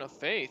dedication of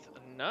faith.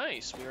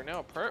 Nice, we are now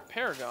a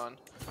paragon,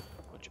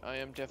 which I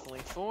am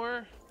definitely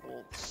for.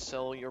 We'll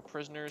sell your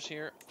prisoners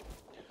here.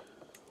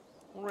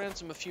 We'll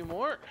ransom a few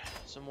more.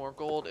 Some more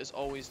gold is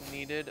always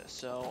needed,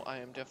 so I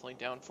am definitely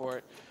down for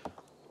it.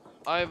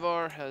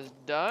 Ivar has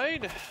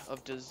died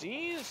of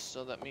disease,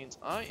 so that means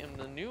I am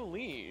the new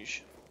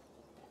liege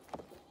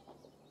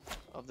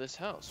of this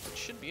house, which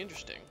should be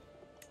interesting.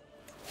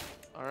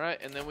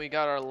 Alright, and then we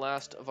got our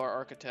last of our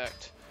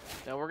architect.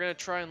 Now we're going to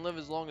try and live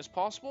as long as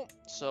possible,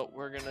 so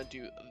we're going to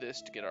do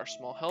this to get our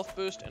small health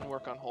boost and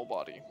work on whole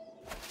body.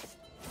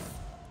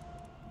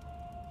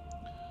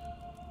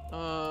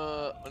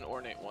 An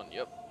ornate one,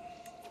 yep.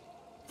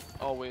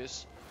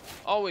 Always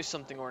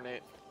something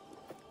ornate.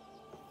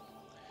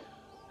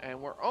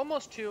 And we're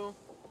almost to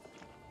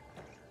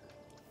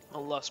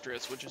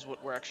illustrious, which is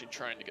what we're actually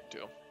trying to get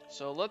to.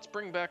 So let's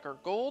bring back our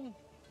gold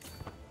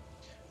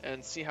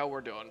and see how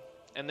we're doing.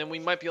 And then we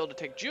might be able to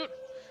take Jute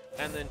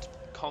and then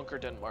conquer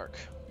Denmark.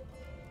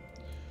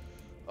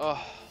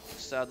 Oh,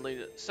 sad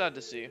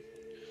to see.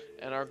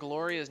 And our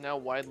glory is now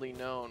widely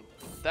known.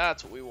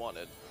 That's what we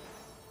wanted.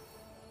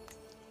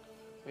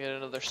 We had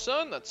another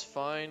son, that's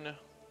fine.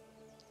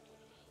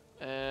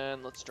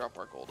 And let's drop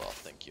our gold off,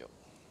 thank you.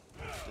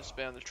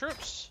 Disband the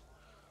troops.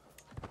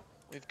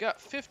 We've got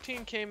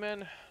 15k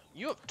men.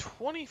 You have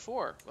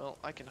 24. Well,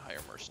 I can hire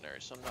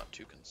mercenaries, so I'm not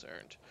too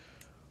concerned.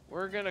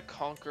 We're gonna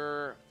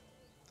conquer...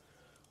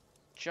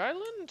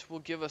 Jylland will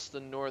give us the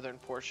northern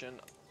portion.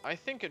 I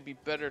think it'd be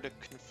better to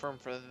confirm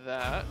for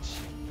that.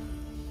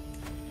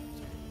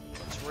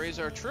 Let's raise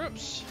our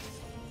troops.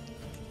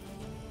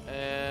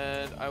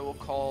 And I will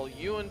call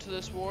you into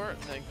this war.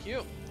 Thank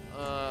you.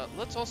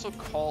 Let's also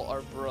call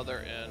our brother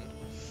in.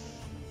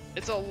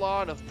 It's a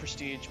lot of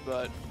prestige,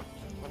 but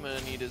I'm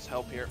gonna need his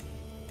help here.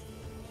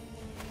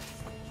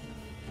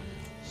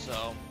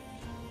 So,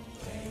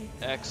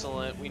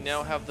 excellent. We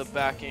now have the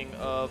backing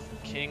of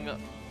King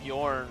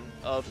Bjorn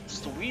of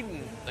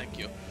Sweden. Thank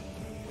you.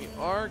 We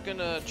are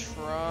gonna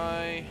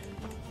try...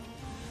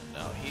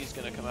 No, he's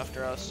gonna come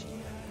after us.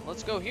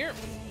 Let's go here.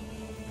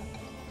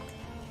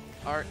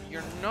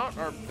 You're not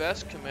our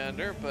best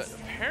commander, but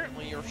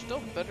apparently you're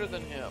still better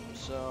than him,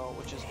 so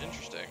which is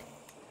interesting.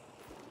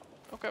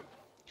 Okay.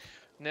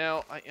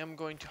 Now, I am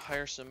going to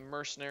hire some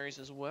mercenaries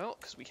as well,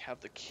 because we have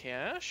the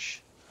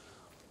cash.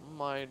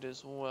 Might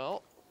as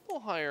well. We'll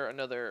hire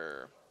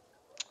another...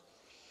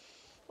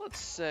 Let's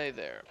say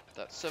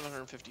that's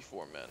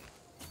 754 men.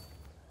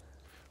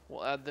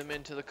 We'll add them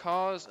into the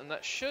cause, and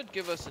that should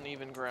give us an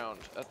even ground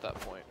at that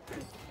point.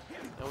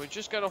 Now we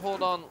just gotta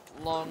hold on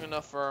long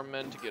enough for our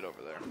men to get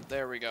over there.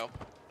 There we go.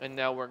 And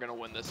now we're gonna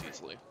win this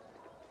easily.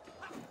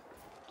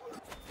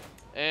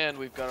 And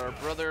we've got our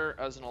brother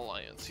as an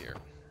alliance here.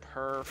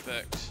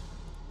 Perfect.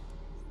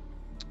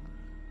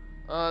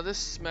 This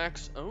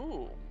smacks...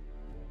 Oh.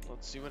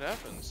 Let's see what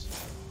happens.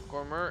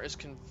 Gormer is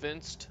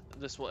convinced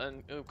this will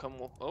end.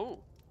 Oh, oh,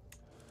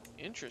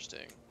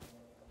 interesting.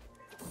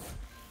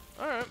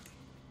 All right,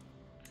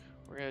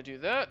 we're gonna do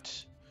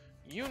that.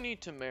 You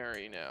need to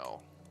marry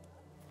now.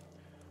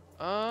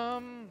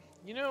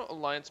 You know,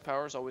 alliance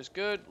power is always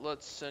good.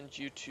 Let's send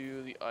you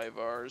to the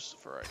Ivars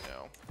for right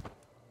now.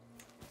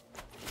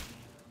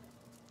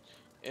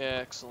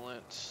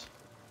 Excellent.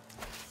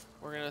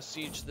 We're gonna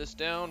siege this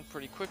down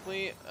pretty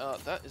quickly.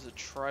 That is a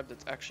tribe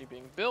that's actually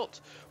being built.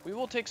 We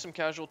will take some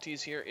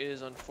casualties here. It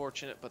is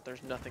unfortunate, but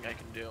there's nothing I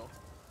can do.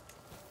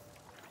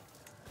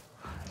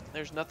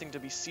 There's nothing to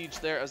be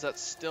sieged there, as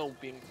that's still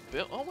being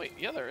built. Oh wait,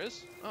 yeah, there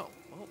is. Oh,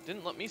 well,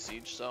 didn't let me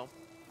siege, so.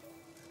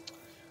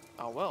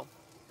 Oh well.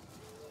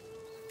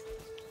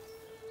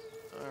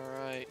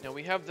 Alright, now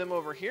we have them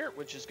over here,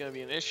 which is going to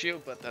be an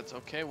issue, but that's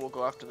okay. We'll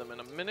go after them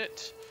in a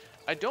minute.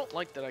 I don't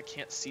like that I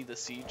can't see the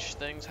siege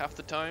things half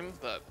the time,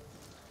 but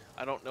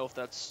I don't know if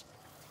that's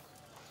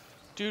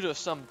due to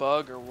some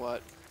bug or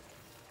what.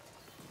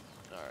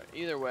 Alright,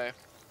 either way.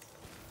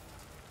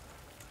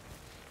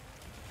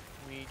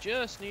 We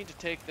just need to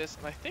take this,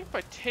 and I think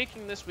by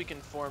taking this we can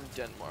form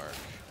Denmark.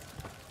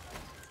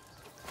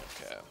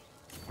 Okay.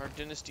 Our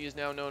dynasty is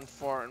now known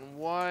far and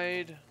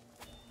wide.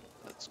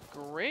 That's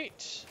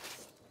great.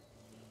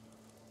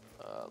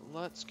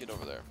 Let's get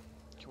over there.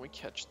 Can we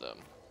catch them?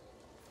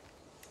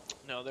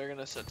 No, they're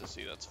gonna set to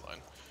sea, that's fine.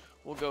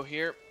 We'll go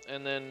here,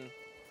 and then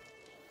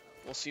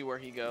we'll see where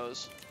he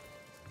goes.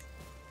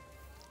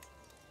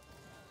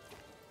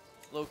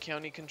 Low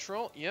county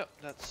control. Yep,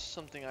 that's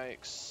something I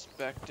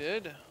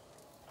expected.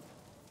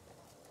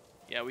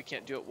 Yeah, we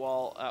can't do it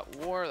while at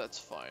war, that's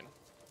fine.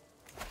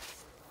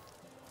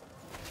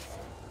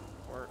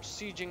 We're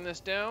sieging this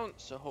down,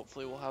 so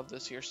hopefully we'll have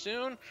this here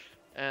soon.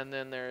 And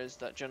then there is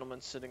that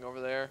gentleman sitting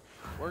over there.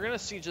 We're gonna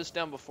siege this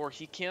down before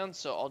he can,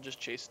 so I'll just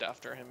chase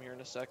after him here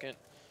in a second.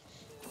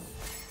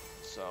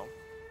 So.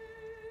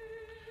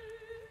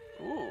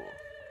 Ooh.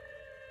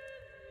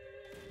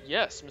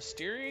 Yes,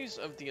 Mysteries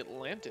of the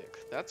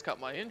Atlantic. That's got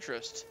my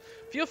interest.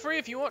 Feel free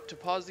if you want to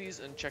pause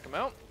these and check them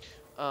out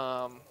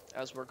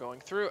as we're going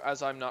through,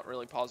 as I'm not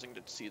really pausing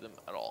to see them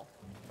at all.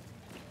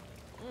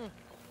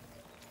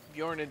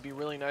 Bjorn, it'd be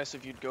really nice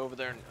if you'd go over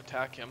there and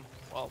attack him.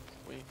 Well,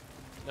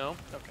 no?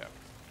 Okay.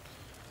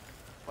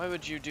 Why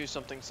would you do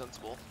something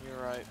sensible? You're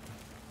right.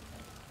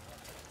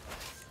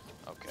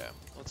 Okay,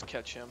 let's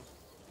catch him.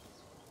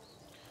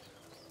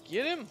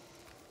 Get him!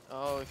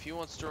 Oh, if he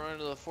wants to run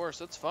into the forest,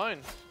 that's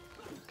fine.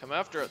 Come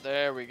after it.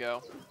 There we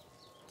go.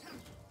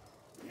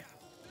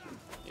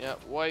 Yeah,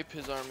 wipe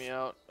his army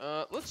out.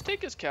 Let's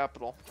take his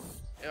capital.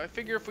 Yeah, I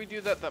figure if we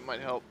do that, that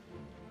might help.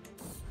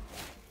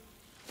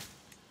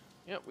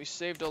 Yep, we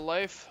saved a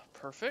life.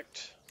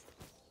 Perfect.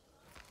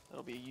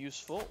 That'll be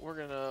useful. We're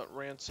gonna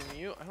ransom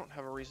you. I don't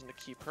have a reason to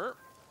keep her.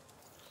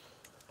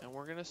 And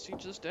we're gonna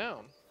siege this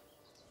down.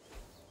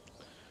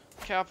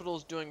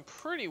 Capital's doing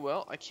pretty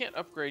well. I can't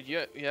upgrade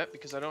yet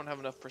because I don't have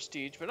enough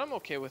prestige, but I'm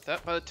okay with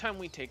that. By the time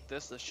we take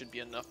this, this should be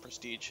enough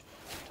prestige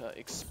to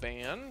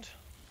expand.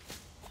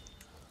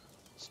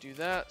 Let's do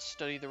that.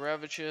 Study the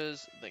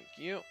ravages. Thank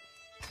you.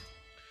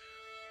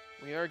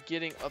 We are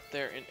getting up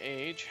there in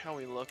age. How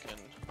we looking?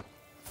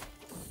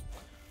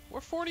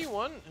 We're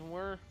 41 and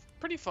we're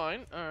pretty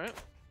fine. Alright.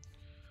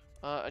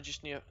 I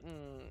just need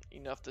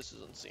enough. This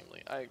is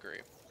unseemly. I agree.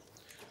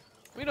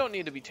 We don't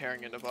need to be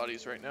tearing into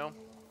bodies right now.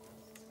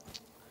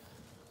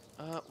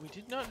 We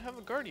did not have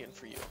a guardian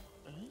for you.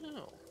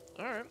 Oh,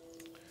 alright.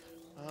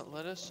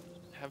 Let us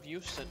have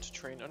you sent to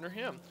train under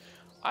him.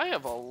 I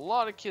have a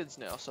lot of kids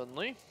now,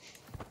 suddenly.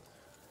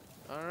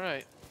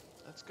 Alright.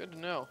 That's good to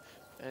know.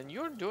 And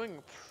you're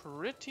doing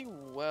pretty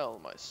well,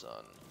 my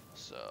son.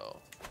 So,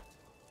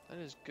 that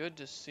is good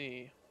to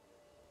see.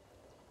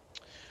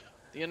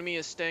 The enemy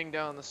is staying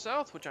down in the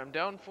south, which I'm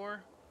down for.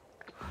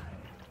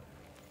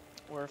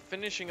 We're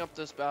finishing up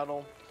this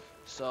battle,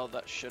 so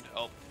that should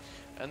help.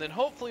 And then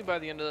hopefully by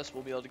the end of this,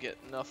 we'll be able to get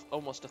enough,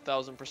 almost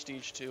 1,000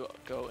 prestige to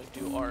go and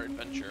do our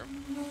adventure.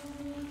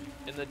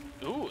 In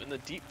the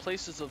deep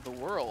places of the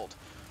world.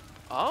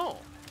 Oh.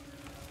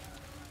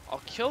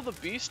 I'll kill the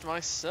beast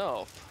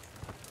myself.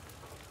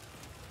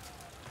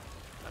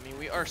 I mean,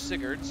 we are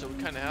Sigurd, so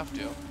we kind of have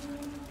to.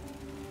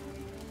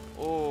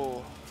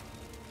 Oh.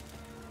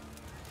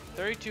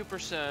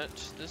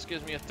 32%. This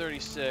gives me a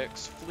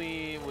 36.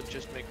 Flee would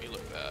just make me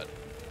look bad.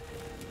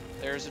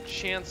 There's a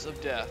chance of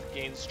death.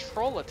 Gains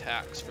troll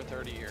attacks for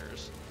 30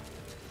 years.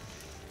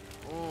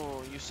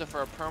 Oh, you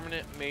suffer a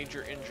permanent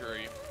major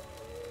injury.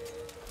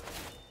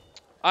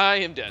 I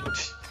am dead.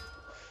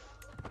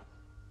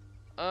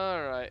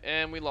 Alright,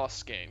 and we lost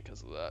Skane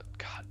because of that.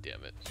 God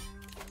damn it.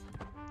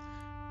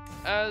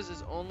 As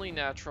is only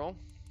natural.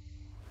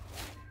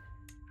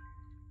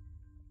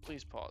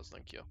 Please pause,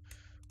 thank you.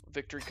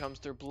 Victory comes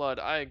through blood.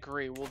 I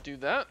agree, we'll do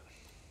that.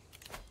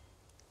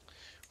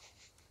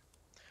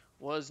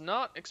 Was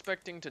not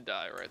expecting to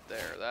die right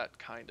there. That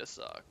kinda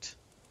sucked.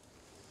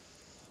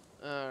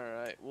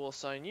 Alright, we'll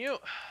assign you.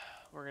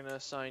 We're gonna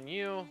assign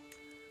you.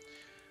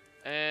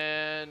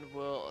 And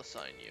we'll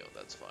assign you.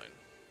 That's fine.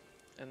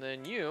 And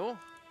then you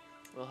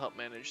will help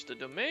manage the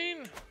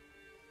domain.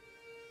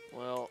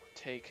 We'll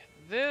take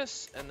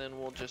this, and then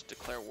we'll just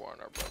declare war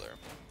on our brother.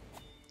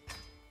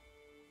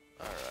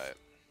 Alright.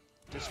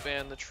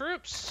 Disband the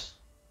troops.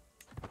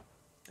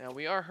 Now,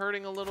 we are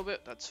hurting a little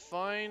bit. That's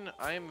fine.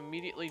 I am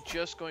immediately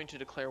just going to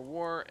declare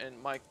war and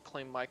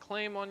claim my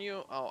claim on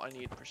you. Oh, I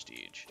need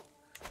prestige.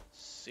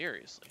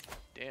 Seriously.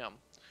 Damn.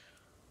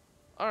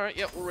 Alright,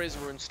 yep, we'll raise a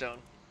rune stone.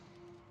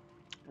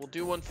 We'll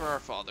do one for our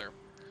father.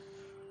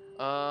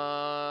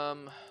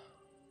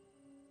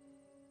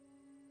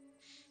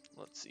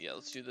 Let's see. Yeah,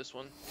 let's do this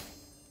one.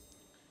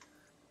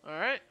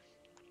 Alright.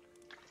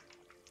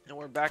 And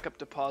we're back up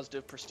to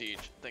positive prestige.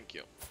 Thank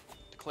you.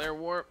 Declare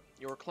war.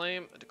 Your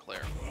claim.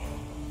 Declare.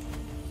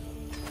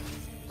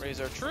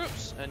 Raise our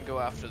troops and go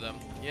after them.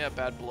 Yeah,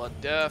 bad blood.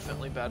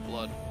 Definitely bad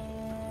blood.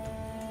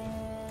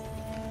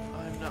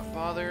 I'm not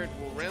bothered.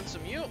 We'll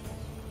ransom you.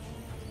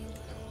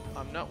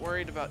 I'm not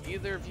worried about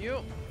either of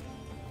you.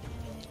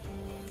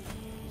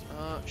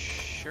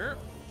 Sure.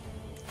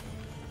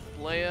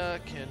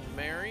 Leia can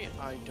marry.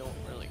 I don't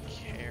really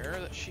care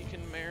that she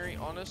can marry,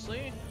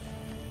 honestly.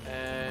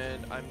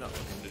 And I'm not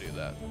looking to do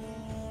that.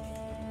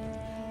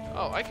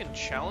 Oh, I can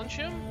challenge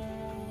him?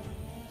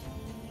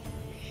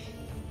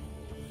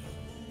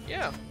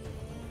 Yeah.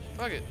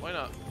 Fuck it, why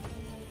not?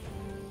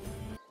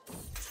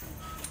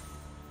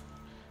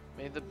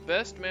 May the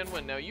best man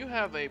win. Now you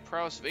have a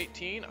prowess of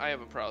 18, I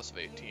have a prowess of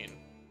 18.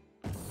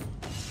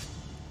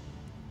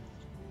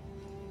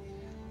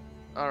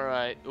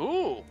 Alright.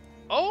 Ooh!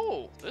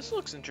 Oh! This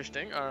looks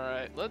interesting.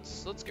 Alright,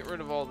 let's get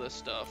rid of all this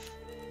stuff.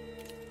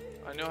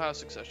 I know how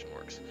succession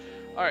works.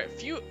 Alright,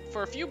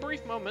 for a few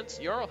brief moments,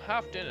 Jarl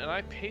Halfdan and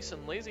I pace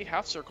in lazy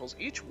half circles,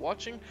 each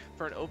watching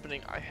for an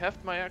opening. I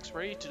heft my axe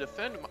ready to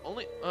defend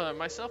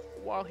myself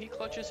while he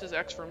clutches his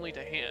axe firmly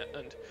to hand.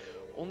 And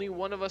only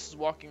one of us is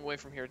walking away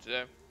from here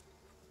today.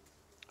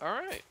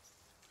 Alright.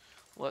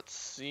 Let's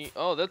see.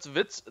 Oh, that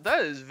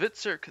is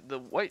Vitzerk, the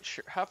white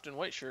shirt, Halfdan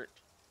white shirt.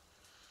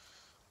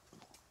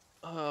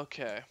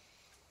 Okay.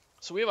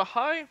 So we have a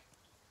high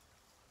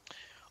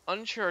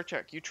unsure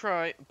attack. You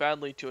try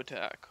badly to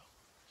attack.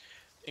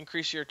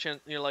 Increase your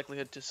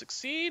likelihood to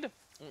succeed.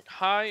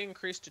 High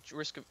increased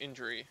risk of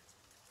injury.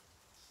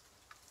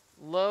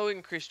 Low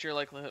increased your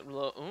likelihood.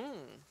 Low.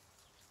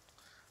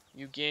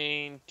 You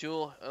gain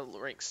dual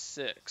rank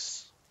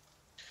 6.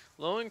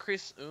 Low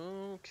increase.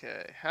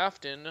 Okay.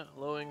 Halfdan.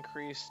 Low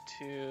increase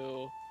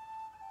to,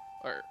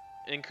 or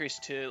increase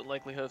to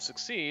likelihood of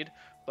succeed,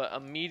 but a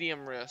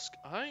medium risk.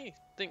 I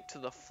think to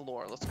the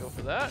floor. Let's go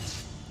for that.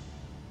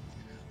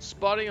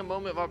 Spotting a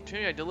moment of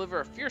opportunity, I deliver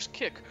a fierce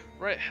kick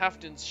right at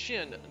Halfdan's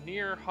shin,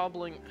 nearly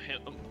hobbling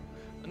him.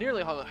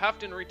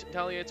 Halfdan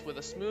retaliates with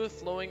a smooth,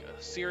 flowing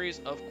series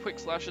of quick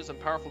slashes and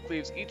powerful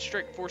cleaves, each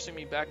strike forcing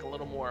me back a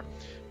little more.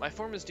 My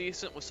form is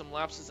decent with some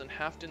lapses, and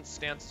Halfdan's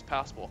stance is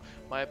passable.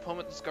 My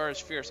opponent's guard is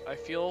fierce. I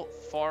feel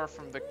far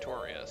from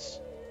victorious.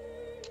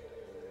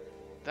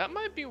 That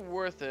might be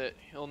worth it.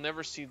 He'll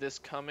never see this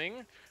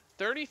coming.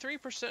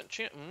 33%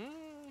 chance.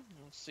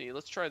 Let's see.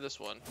 Let's try this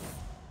one.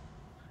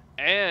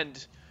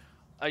 And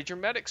a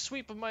dramatic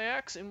sweep of my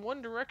axe in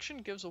one direction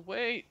gives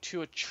way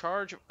to a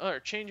change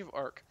of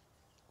arc,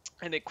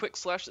 and a quick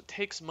slash that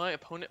takes my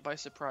opponent by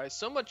surprise.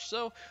 So much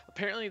so,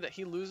 apparently, that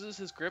he loses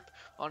his grip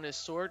on his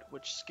sword,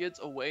 which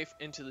skids away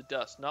into the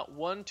dust. Not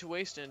one to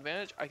waste an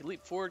advantage, I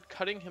leap forward,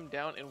 cutting him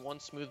down in one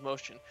smooth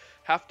motion.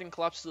 Halfdan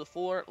collapses to the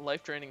floor,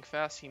 life draining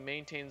fast. He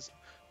maintains,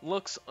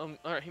 looks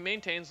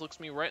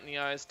me right in the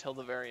eyes till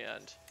the very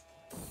end.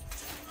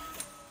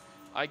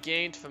 I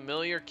gained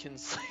familiar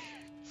kinslayer.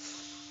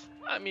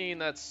 I mean,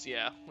 that's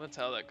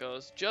how that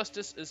goes.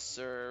 Justice is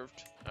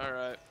served.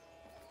 Alright.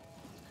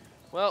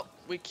 Well,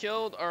 we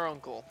killed our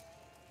uncle.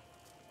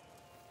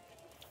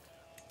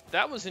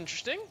 That was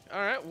interesting.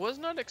 Alright, was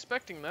not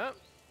expecting that.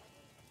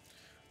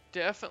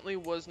 Definitely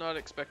was not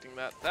expecting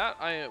that.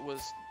 That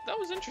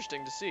was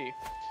interesting to see.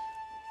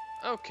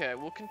 Okay,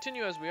 we'll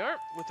continue as we are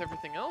with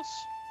everything else.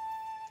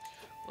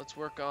 Let's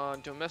work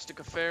on domestic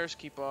affairs,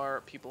 keep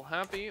our people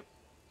happy.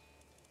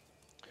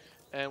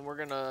 And we're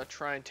gonna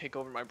try and take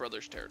over my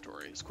brother's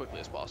territory as quickly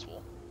as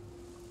possible.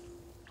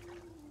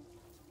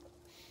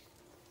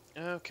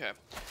 Okay.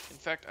 In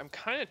fact, I'm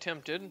kind of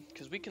tempted,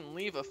 because we can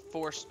leave a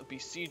force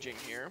besieging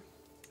here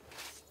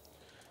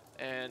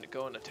and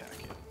go and attack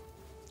him.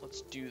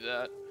 Let's do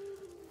that.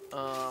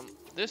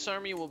 This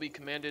army will be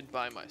commanded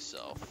by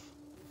myself.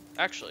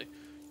 Actually,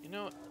 you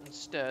know what?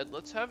 Instead,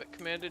 let's have it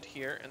commanded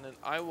here, and then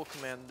I will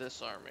command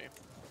this army.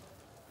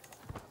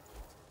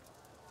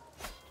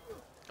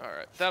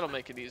 Alright, that'll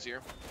make it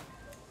easier.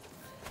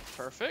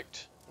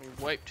 Perfect. We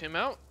wiped him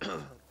out.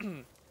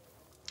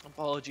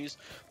 Apologies.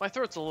 My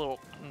throat's a little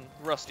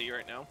rusty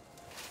right now.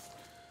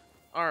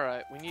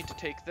 Alright, we need to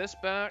take this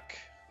back,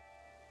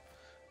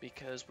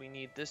 because we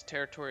need this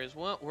territory as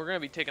well. We're going to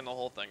be taking the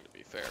whole thing, to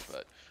be fair,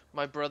 but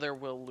my brother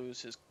will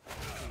lose his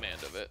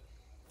command of it.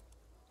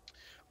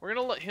 We're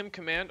going to let him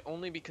command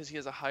only because he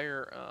has a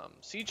higher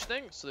siege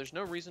thing, so there's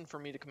no reason for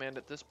me to command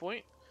at this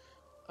point.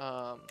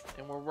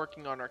 And we're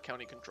working on our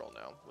county control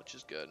now, which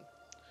is good.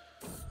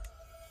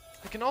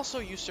 I can also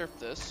usurp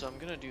this, so I'm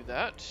going to do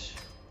that.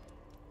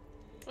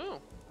 Oh,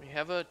 we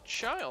have a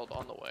child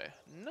on the way.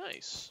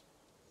 Nice.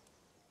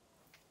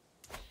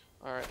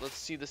 Alright, let's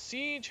see the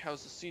siege.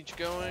 How's the siege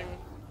going?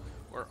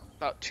 We're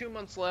about 2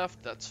 months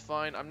left. That's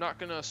fine. I'm not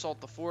going to assault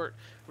the fort.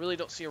 Really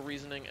don't see a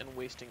reasoning in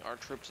wasting our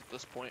troops at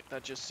this point.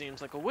 That just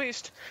seems like a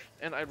waste,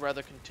 and I'd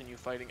rather continue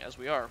fighting as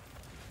we are.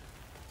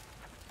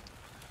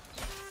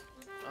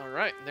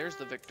 Alright, there's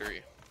the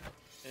victory.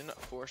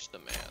 Enforce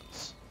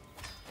demands.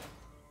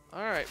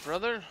 Alright,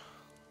 brother.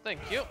 Thank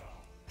you.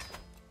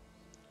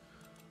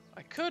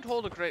 I could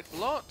hold a great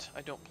blot.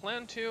 I don't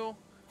plan to.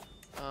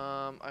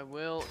 I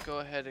will go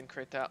ahead and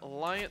create that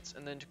alliance,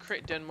 and then to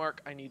create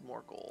Denmark, I need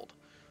more gold.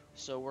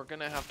 So we're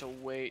gonna have to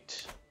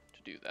wait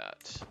to do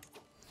that.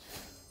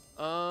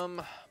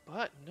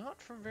 But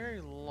not for very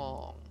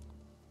long.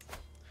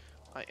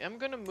 I am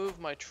gonna move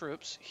my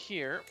troops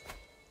here.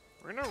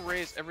 We're gonna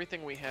raise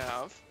everything we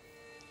have.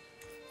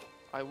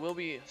 I will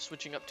be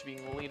switching up to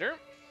being leader.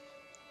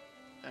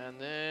 And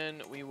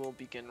then we will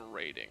begin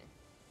raiding.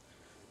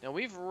 Now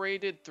we've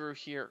raided through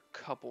here a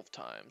couple of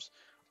times.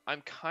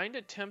 I'm kind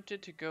of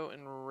tempted to go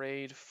and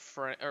raid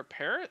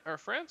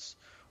France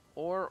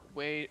or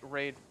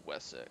raid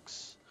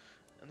Wessex.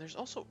 And there's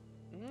also,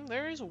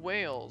 there is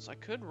Wales. I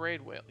could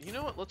raid Wales. You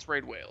know what? Let's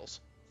raid Wales.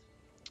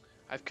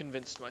 I've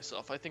convinced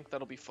myself. I think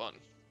that'll be fun.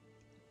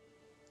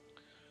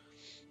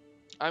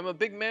 I'm a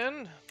big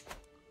man,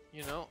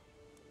 you know,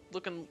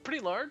 looking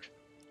pretty large.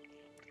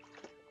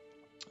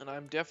 And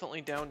I'm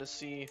definitely down to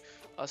see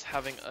us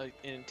having an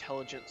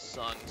intelligent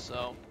son,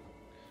 so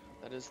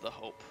that is the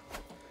hope.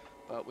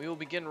 But we will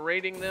begin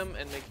raiding them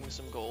and making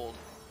some gold.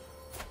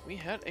 We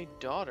had a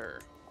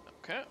daughter.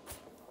 Okay.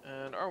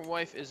 And our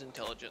wife is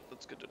intelligent.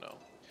 That's good to know.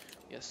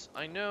 Yes,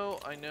 I know.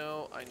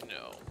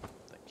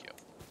 Thank you.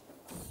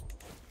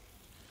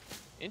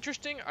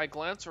 Interesting, I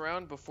glance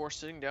around before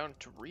sitting down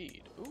to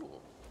read. Ooh.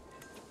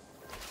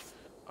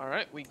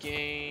 Alright, we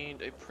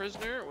gained a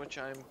prisoner, which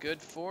I'm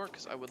good for,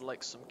 because I would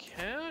like some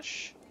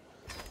cash.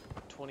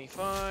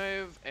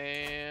 25,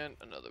 and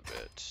another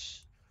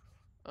bit.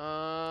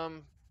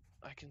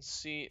 I can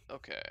see,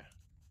 okay.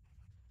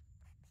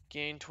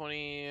 Gain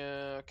 20,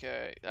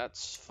 okay,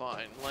 that's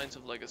fine. Lines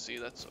of Legacy,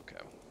 that's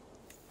okay.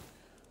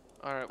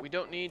 Alright, we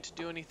don't need to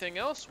do anything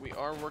else. We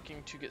are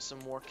working to get some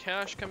more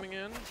cash coming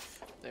in.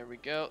 There we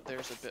go,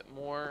 there's a bit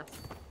more.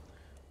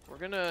 We're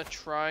gonna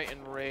try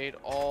and raid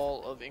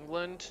all of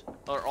England,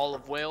 or all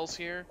of Wales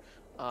here,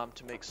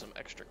 to make some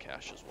extra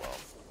cash as well.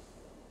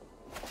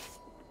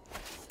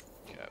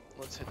 Okay,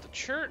 let's hit the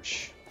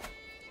church.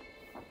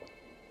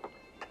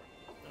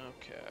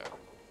 Okay.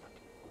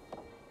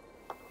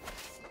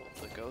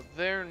 We'll go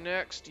there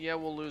next. Yeah,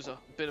 we'll lose a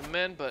bit of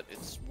men, but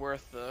it's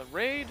worth the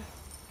raid.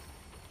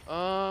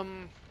 A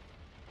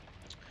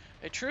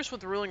truce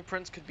with the ruling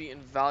prince could be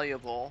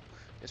invaluable.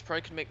 This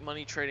probably could make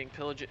money trading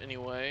pillage it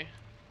anyway.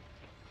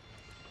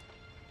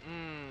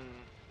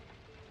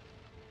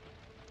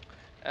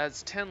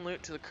 Adds 10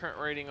 loot to the current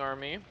raiding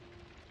army.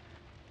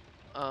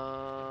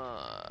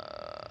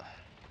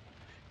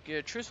 Get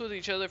a truce with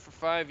each other for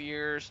 5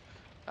 years.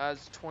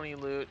 Adds 20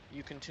 loot.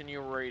 You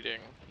continue raiding.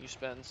 You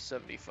spend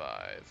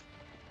 75.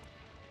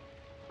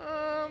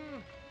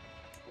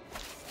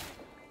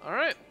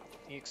 Alright.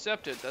 He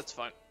accepted. That's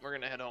fine. We're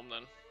gonna head home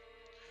then.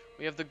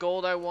 We have the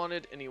gold I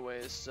wanted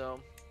anyways,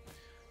 so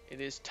it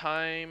is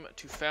time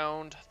to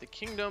found the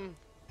Kingdom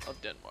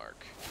of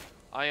Denmark.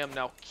 I am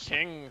now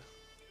king.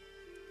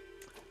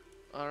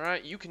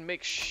 Alright, you can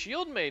make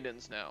shield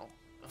maidens now.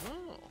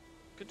 Oh,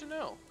 good to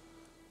know.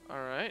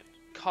 Alright,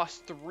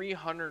 cost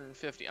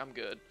 350. I'm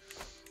good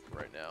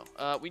right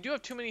now. We do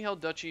have too many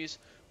held duchies,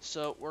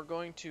 so we're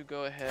going to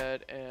go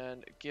ahead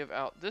and give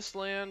out this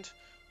land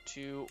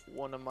to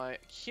one of my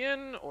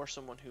kin or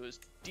someone who is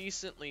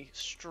decently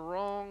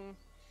strong.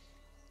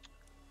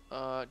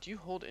 Do you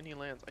hold any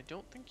lands? I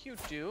don't think you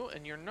do,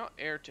 and you're not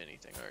heir to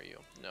anything, are you?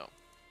 No.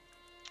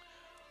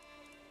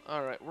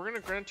 Alright, we're going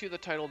to grant you the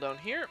title down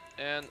here,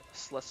 and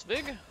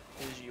Schleswig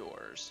is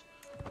yours.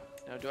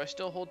 Now, do I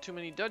still hold too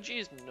many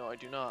duchies? No, I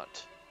do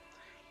not.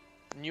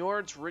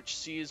 Njord's rich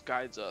seas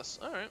guides us.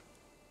 Alright,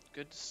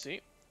 good to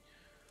see.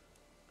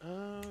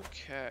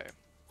 Okay.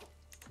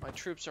 My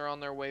troops are on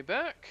their way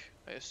back,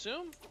 I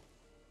assume.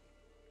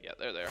 Yeah,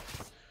 they're there.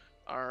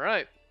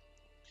 Alright.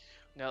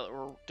 Now that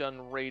we're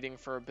done raiding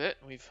for a bit,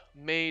 we've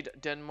made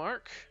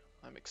Denmark.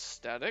 I'm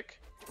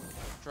ecstatic.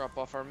 Drop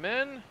off our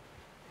men.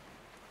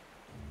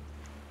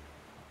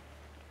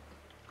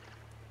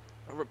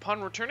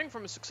 Upon returning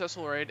from a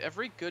successful raid,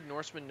 every good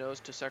Norseman knows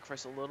to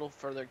sacrifice a little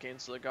for their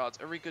gains to the gods.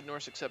 Every good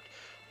Norse except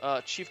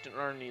Chieftain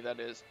Arnie, that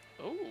is.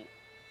 Oh.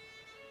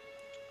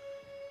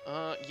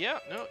 Yeah,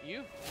 no,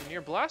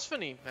 you're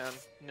blasphemy, man.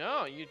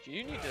 No, you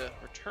need to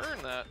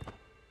return that.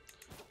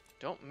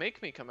 Don't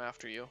make me come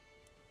after you.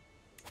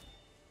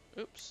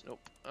 Oops,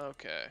 nope.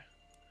 Okay.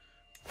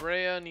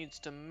 Freya needs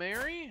to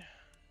marry.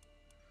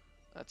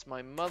 That's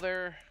my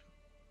mother.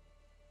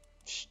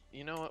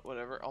 You know what,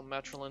 whatever. I'll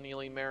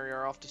matrilineally marry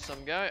her off to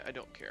some guy. I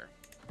don't care.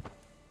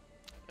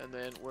 And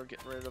then we're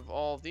getting rid of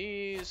all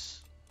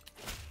these.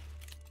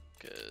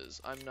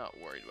 because I'm not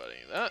worried about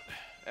any of that.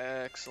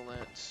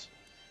 Excellent.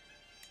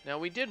 Now,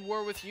 we did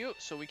war with you,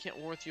 so we can't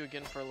war with you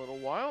again for a little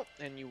while,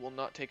 and you will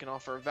not take an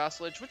offer of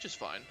vassalage, which is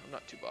fine. I'm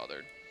not too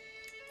bothered.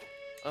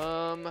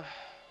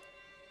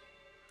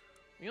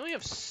 We only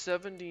have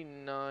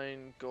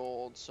 79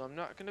 gold, so I'm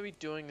not going to be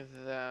doing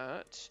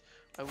that.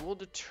 I will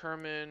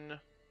determine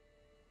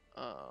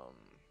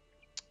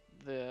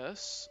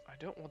this. I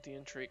don't want the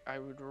intrigue. I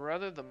would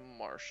rather the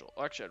martial.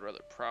 Actually, I'd rather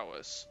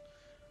prowess.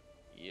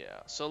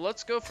 Yeah, so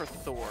let's go for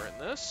Thor in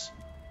this,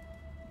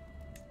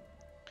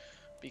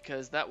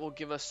 because that will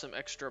give us some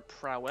extra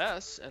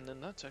prowess, and then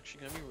that's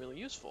actually going to be really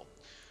useful.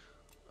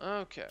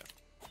 Okay.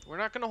 We're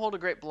not going to hold a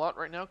great blot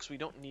right now, because we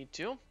don't need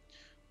to.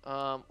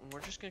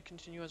 We're just going to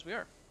continue as we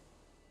are.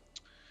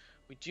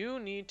 We do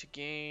need to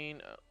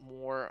gain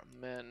more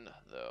men,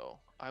 though.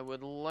 I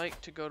would like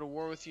to go to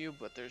war with you,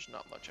 but there's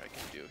not much I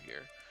can do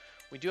here.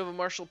 We do have a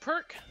martial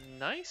perk.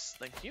 Nice,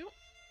 thank you.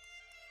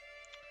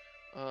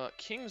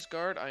 King's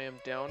Guard I am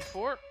down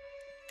for.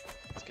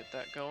 Let's get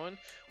that going.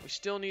 We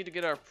still need to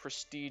get our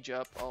prestige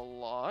up a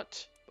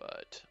lot,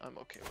 but I'm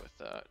okay with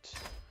that.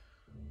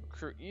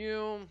 Recruit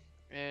you,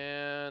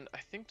 and I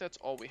think that's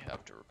all we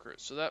have to recruit,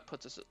 so that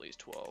puts us at least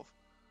 12.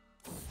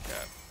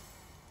 Okay.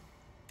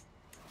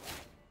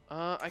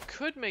 I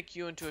could make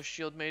you into a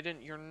shield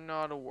maiden. You're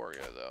not a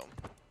warrior, though.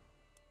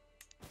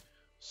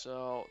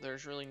 So,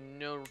 there's really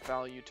no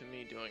value to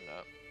me doing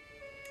that.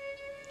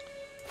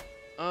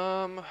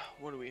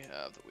 What do we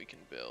have that we can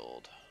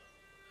build?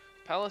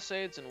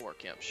 Palisades and war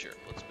camps, sure.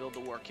 Let's build the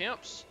war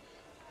camps.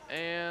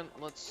 And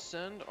let's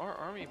send our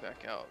army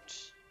back out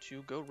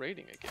to go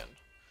raiding again.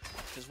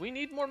 Because we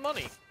need more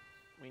money.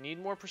 We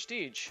need more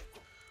prestige.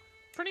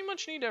 Pretty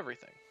much need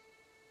everything.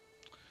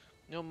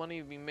 No money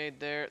to be made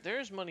there.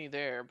 There's money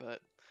there,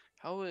 but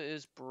how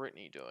is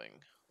Brittany doing?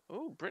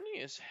 Oh, Brittany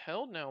is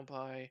held now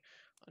by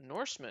a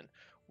Norseman.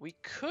 We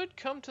could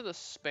come to the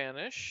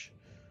Spanish.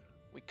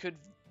 We could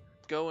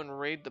go and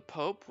raid the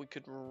Pope. We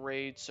could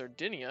raid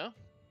Sardinia.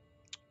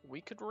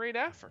 We could raid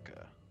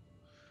Africa.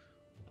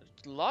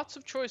 There's lots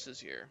of choices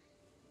here.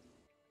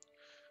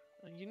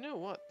 And you know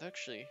what?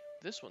 Actually,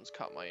 this one's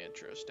caught my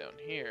interest down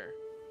here.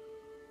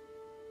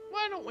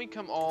 Why don't we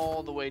come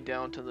all the way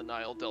down to the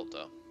Nile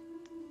Delta?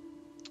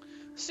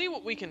 See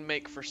what we can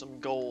make for some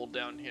gold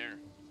down here.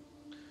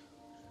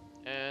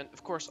 And,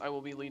 of course, I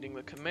will be leading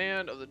the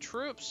command of the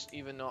troops,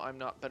 even though I'm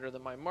not better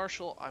than my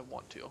marshal. I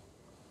want to.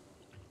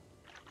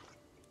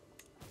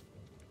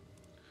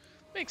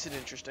 Makes it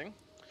interesting.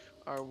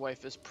 Our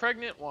wife is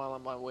pregnant while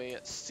on my way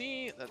at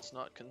sea. That's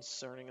not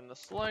concerning in the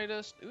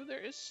slightest. Ooh, there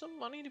is some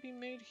money to be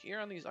made here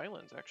on these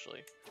islands,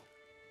 actually.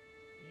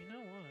 You know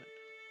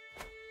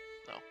what?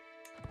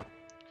 No.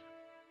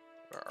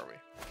 Where are we?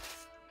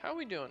 How are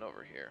we doing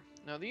over here?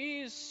 Now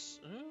these...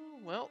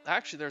 Ooh, well,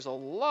 actually, there's a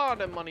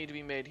lot of money to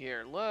be made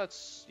here.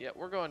 Yeah,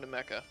 we're going to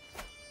Mecca.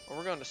 Or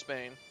we're going to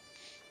Spain.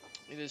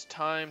 It is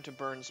time to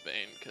burn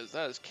Spain, because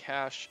that is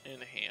cash in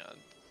hand.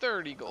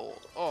 30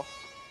 gold. Oh.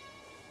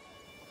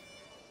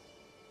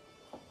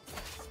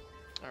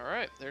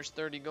 Alright, there's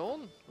 30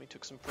 gold. We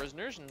took some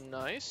prisoners.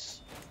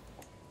 Nice.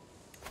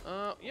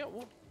 Yeah,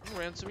 we'll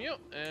ransom you,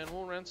 and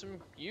we'll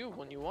ransom you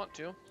when you want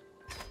to.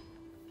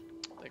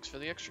 Thanks for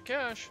the extra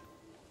cash.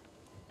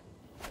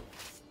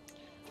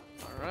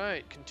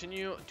 Alright,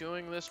 continue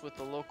doing this with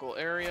the local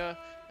area,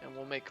 and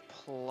we'll make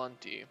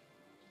plenty.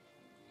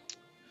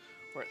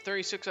 We're at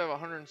 36 out of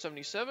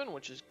 177,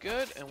 which is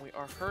good, and we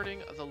are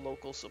hurting the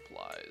local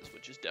supplies,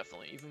 which is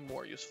definitely even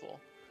more useful.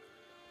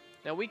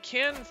 Now, we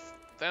can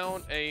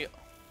found a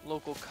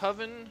local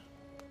coven.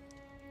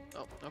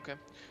 Oh, okay.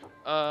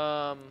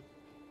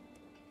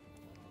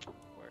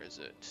 Where is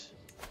it?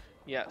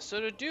 Yeah, so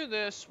to do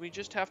this, we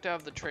just have to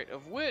have the trait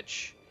of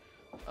witch,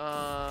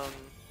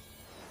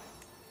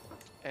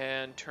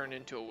 and turn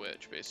into a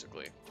witch,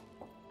 basically.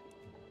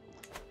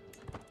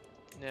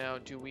 Now,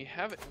 do we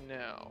have it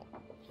now?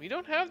 We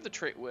don't have the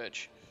trait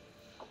witch.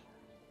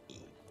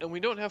 And we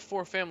don't have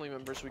 4 family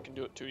members we can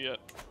do it to yet.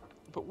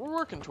 But we're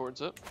working towards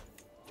it.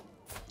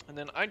 And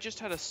then I just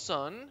had a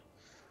son.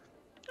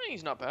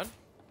 He's not bad.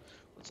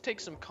 Let's take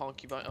some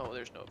concubines. Oh,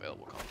 there's no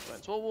available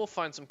concubines. Well, we'll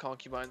find some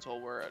concubines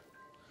while we're at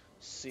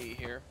sea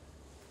here.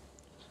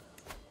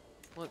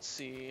 Let's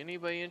see.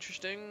 Anybody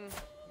interesting?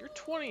 You're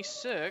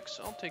 26.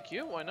 I'll take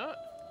you. Why not?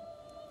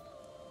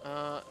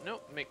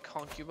 Nope. Make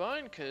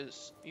concubine,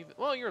 because even...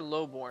 Well, you're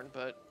lowborn,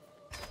 but...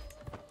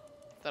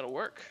 That'll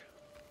work.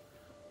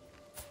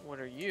 What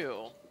are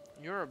you?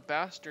 You're a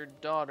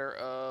bastard daughter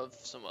of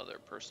some other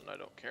person I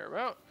don't care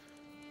about.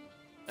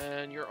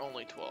 And you're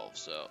only 12,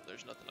 so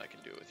there's nothing I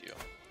can do with you.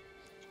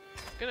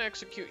 Gonna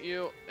execute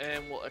you,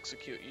 and we'll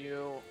execute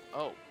you.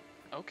 Oh,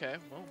 okay.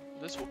 Well,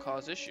 this will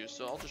cause issues,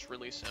 so I'll just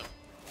release him.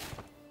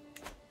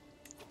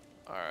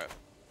 Alright.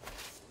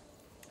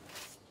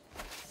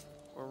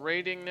 We're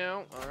raiding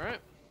now. Alright.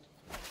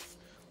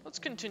 Let's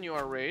continue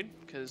our raid,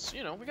 because,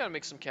 you know, we gotta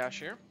make some cash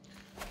here.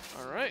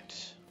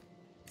 Alright.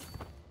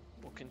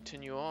 We'll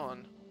continue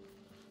on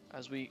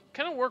as we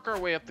kind of work our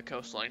way up the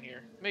coastline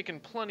here,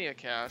 making plenty of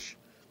cash.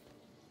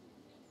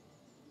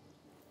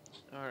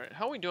 Alright,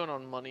 how are we doing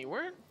on money?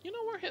 We're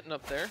hitting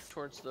up there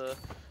towards the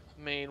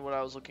main what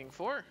I was looking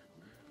for.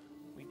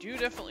 We do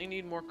definitely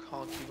need more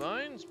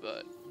concubines,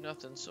 but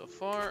nothing so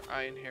far.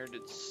 I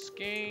inherited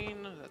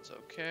Skane, that's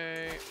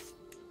okay.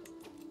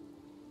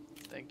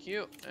 Thank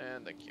you,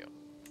 and thank you.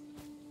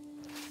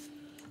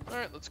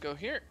 Alright, let's go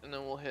here, and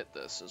then we'll hit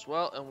this as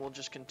well, and we'll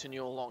just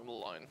continue along the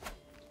line.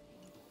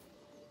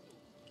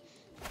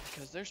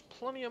 Because there's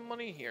plenty of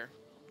money here,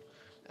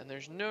 and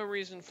there's no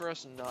reason for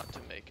us not to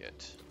make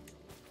it.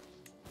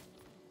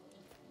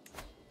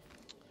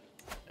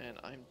 And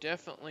I'm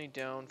definitely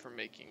down for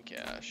making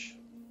cash.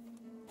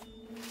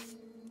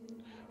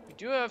 We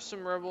do have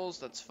some rebels,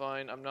 that's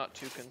fine, I'm not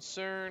too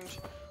concerned.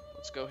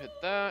 Let's go hit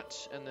that,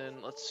 and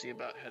then let's see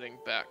about heading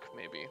back,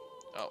 maybe.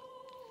 Oh.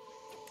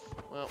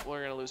 Well,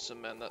 we're gonna lose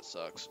some men, that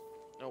sucks.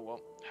 Oh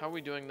well. How are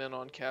we doing then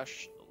on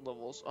cash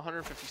levels?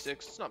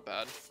 156, it's not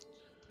bad.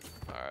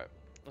 Alright,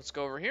 let's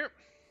go over here.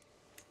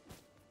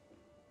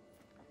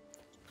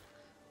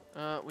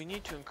 We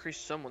need to increase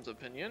someone's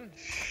opinion.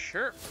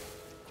 Sure.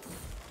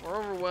 We're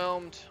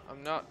overwhelmed.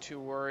 I'm not too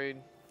worried.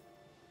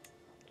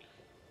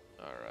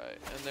 Alright,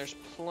 and there's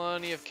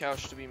plenty of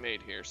couch to be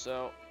made here,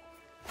 so...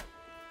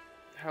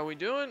 How are we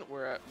doing?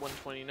 We're at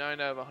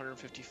 129 out of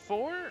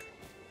 154.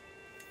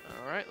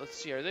 Alright, let's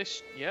see. Are they...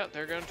 Yeah,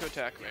 they're going to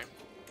attack me.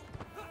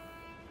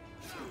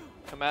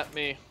 Come at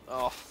me.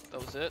 Oh,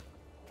 that was it?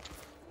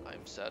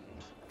 I'm saddened.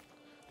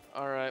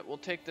 Alright, we'll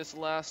take this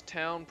last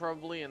town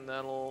probably, and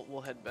then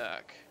we'll head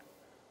back.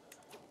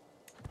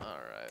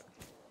 Alright.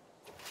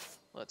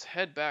 Let's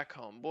head back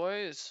home,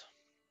 boys.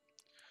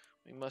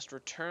 We must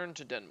return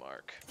to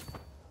Denmark.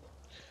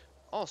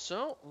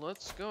 Also,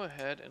 let's go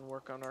ahead and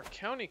work on our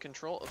county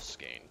control of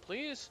Skane,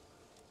 please.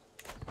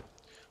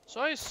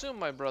 So I assume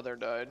my brother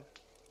died.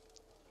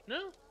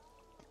 No?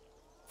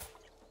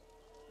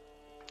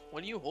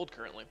 What do you hold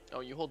currently?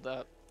 Oh, you hold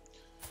that.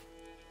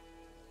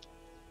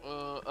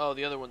 Oh,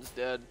 the other one's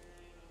dead.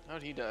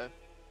 How'd he die?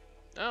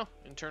 Oh,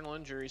 internal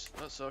injuries.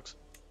 That sucks.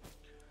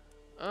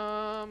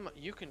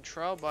 You can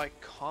trial by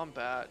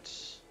combat.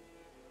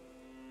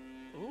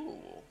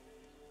 Ooh.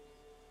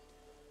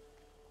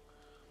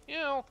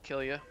 Yeah, I'll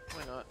kill you.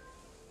 Why not?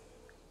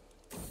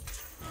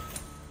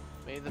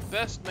 May the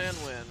best man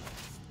win.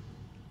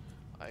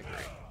 I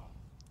agree.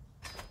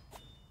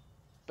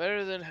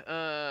 Better than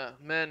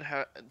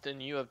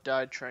than you have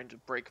died trying to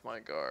break my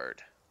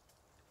guard.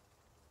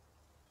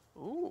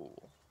 Ooh.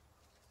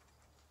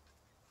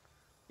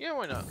 Yeah,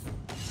 why not?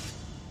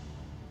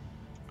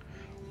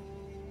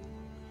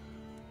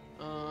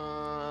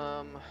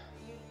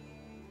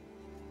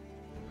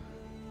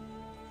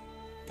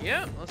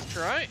 Yeah, let's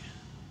try.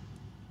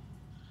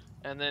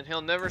 And then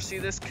he'll never see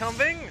this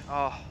coming?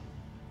 Oh.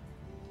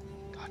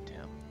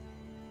 Goddamn.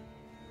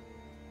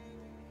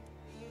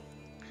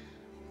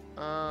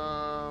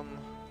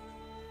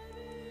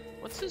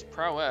 What's his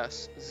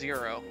prowess?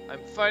 0.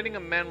 I'm fighting a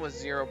man with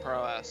 0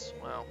 prowess.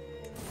 Wow.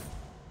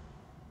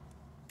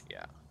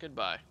 Yeah,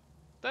 goodbye.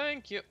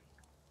 Thank you.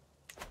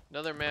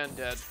 Another man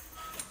dead.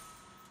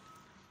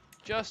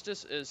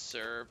 Justice is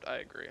served, I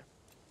agree.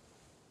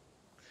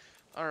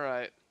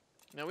 Alright.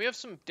 Now we have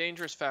some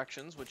dangerous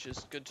factions, which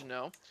is good to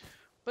know.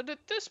 But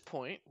at this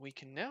point, we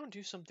can now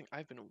do something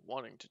I've been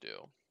wanting to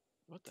do.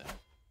 What the hell?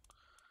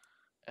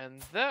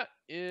 And that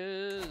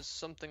is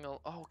something...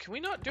 Oh, can we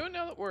not do it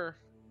now that we're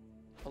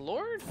a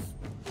lord?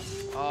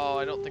 Oh,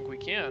 I don't think we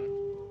can.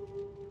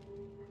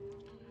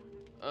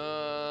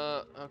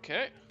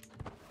 Okay.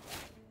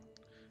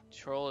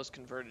 Troll is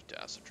converted to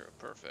Asatro.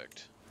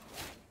 Perfect.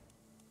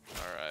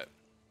 Alright.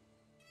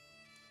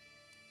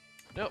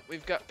 Nope,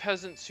 we've got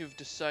peasants who've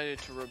decided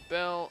to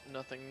rebel.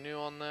 Nothing new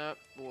on that.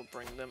 We'll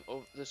bring them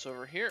this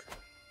over here.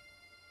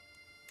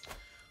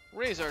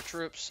 Raise our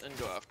troops and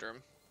go after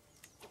him.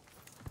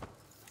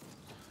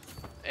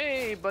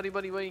 Hey, buddy,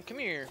 come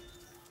here.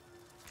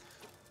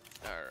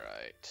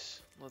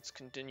 Alright. Let's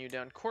continue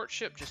down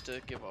courtship just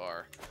to give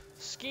our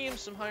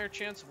schemes some higher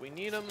chance if we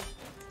need them.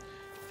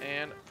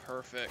 And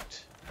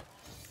perfect.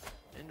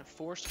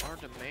 Enforce our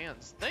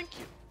demands. Thank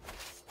you.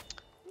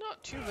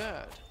 Not too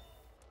bad.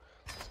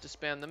 Let's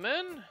disband the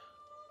men.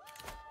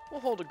 We'll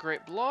hold a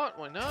great blot,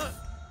 why not?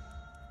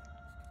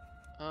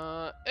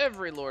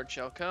 Every lord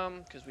shall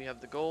come, because we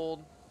have the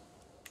gold.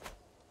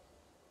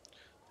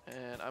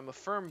 And I'm a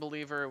firm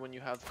believer when you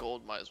have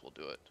gold, might as well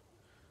do it.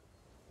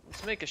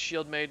 Let's make a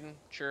shield maiden,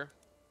 sure.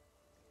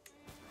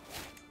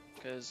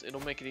 Because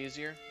it'll make it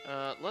easier.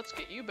 Let's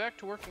get you back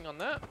to working on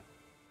that.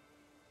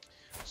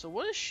 So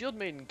what does shield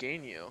maiden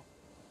gain you?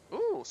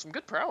 Ooh, some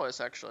good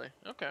prowess, actually.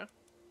 Okay.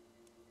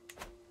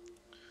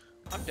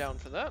 I'm down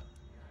for that.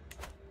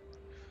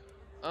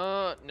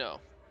 No.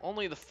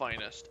 Only the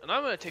finest. And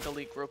I'm going to take a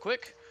leak real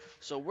quick.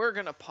 So we're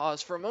going to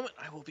pause for a moment.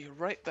 I will be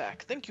right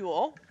back. Thank you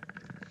all.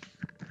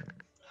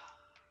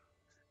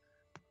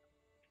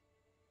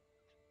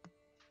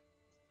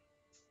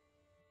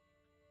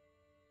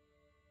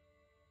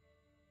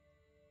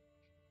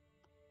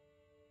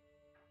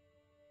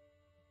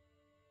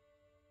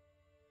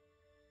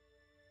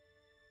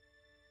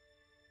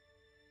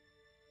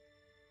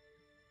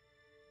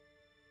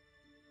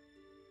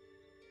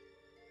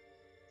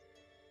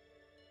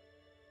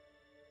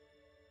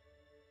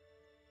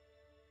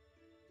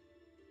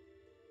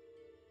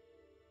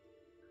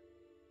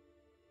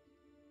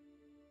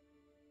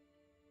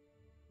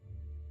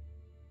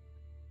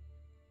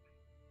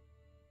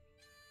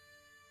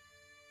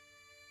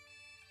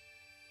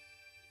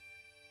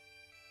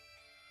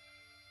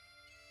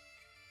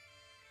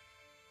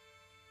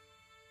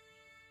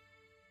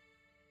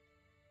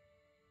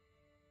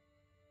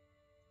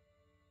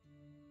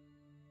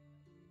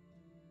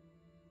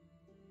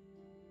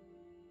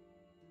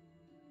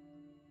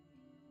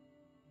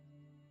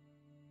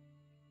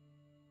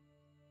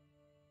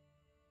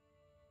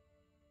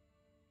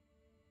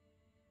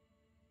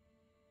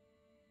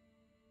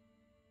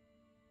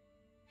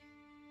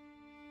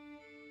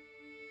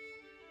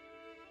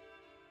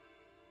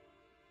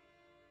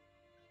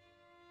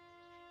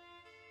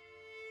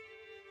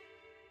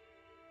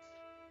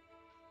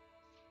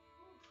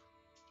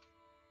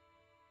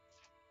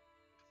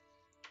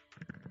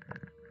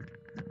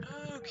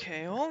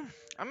 Okay, well,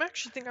 I'm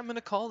actually think I'm gonna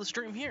call the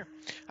stream here.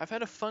 I've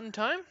had a fun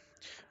time.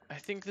 I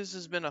think this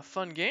has been a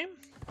fun game,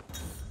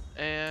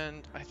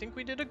 and I think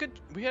we had a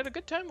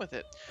good time with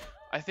it.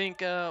 I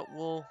think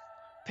we'll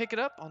pick it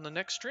up on the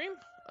next stream,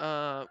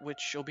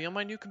 which will be on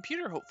my new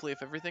computer, hopefully,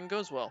 if everything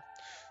goes well.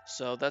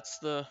 So that's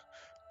the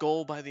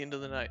goal by the end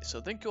of the night.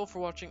 So thank you all for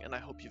watching, and I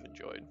hope you've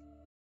enjoyed.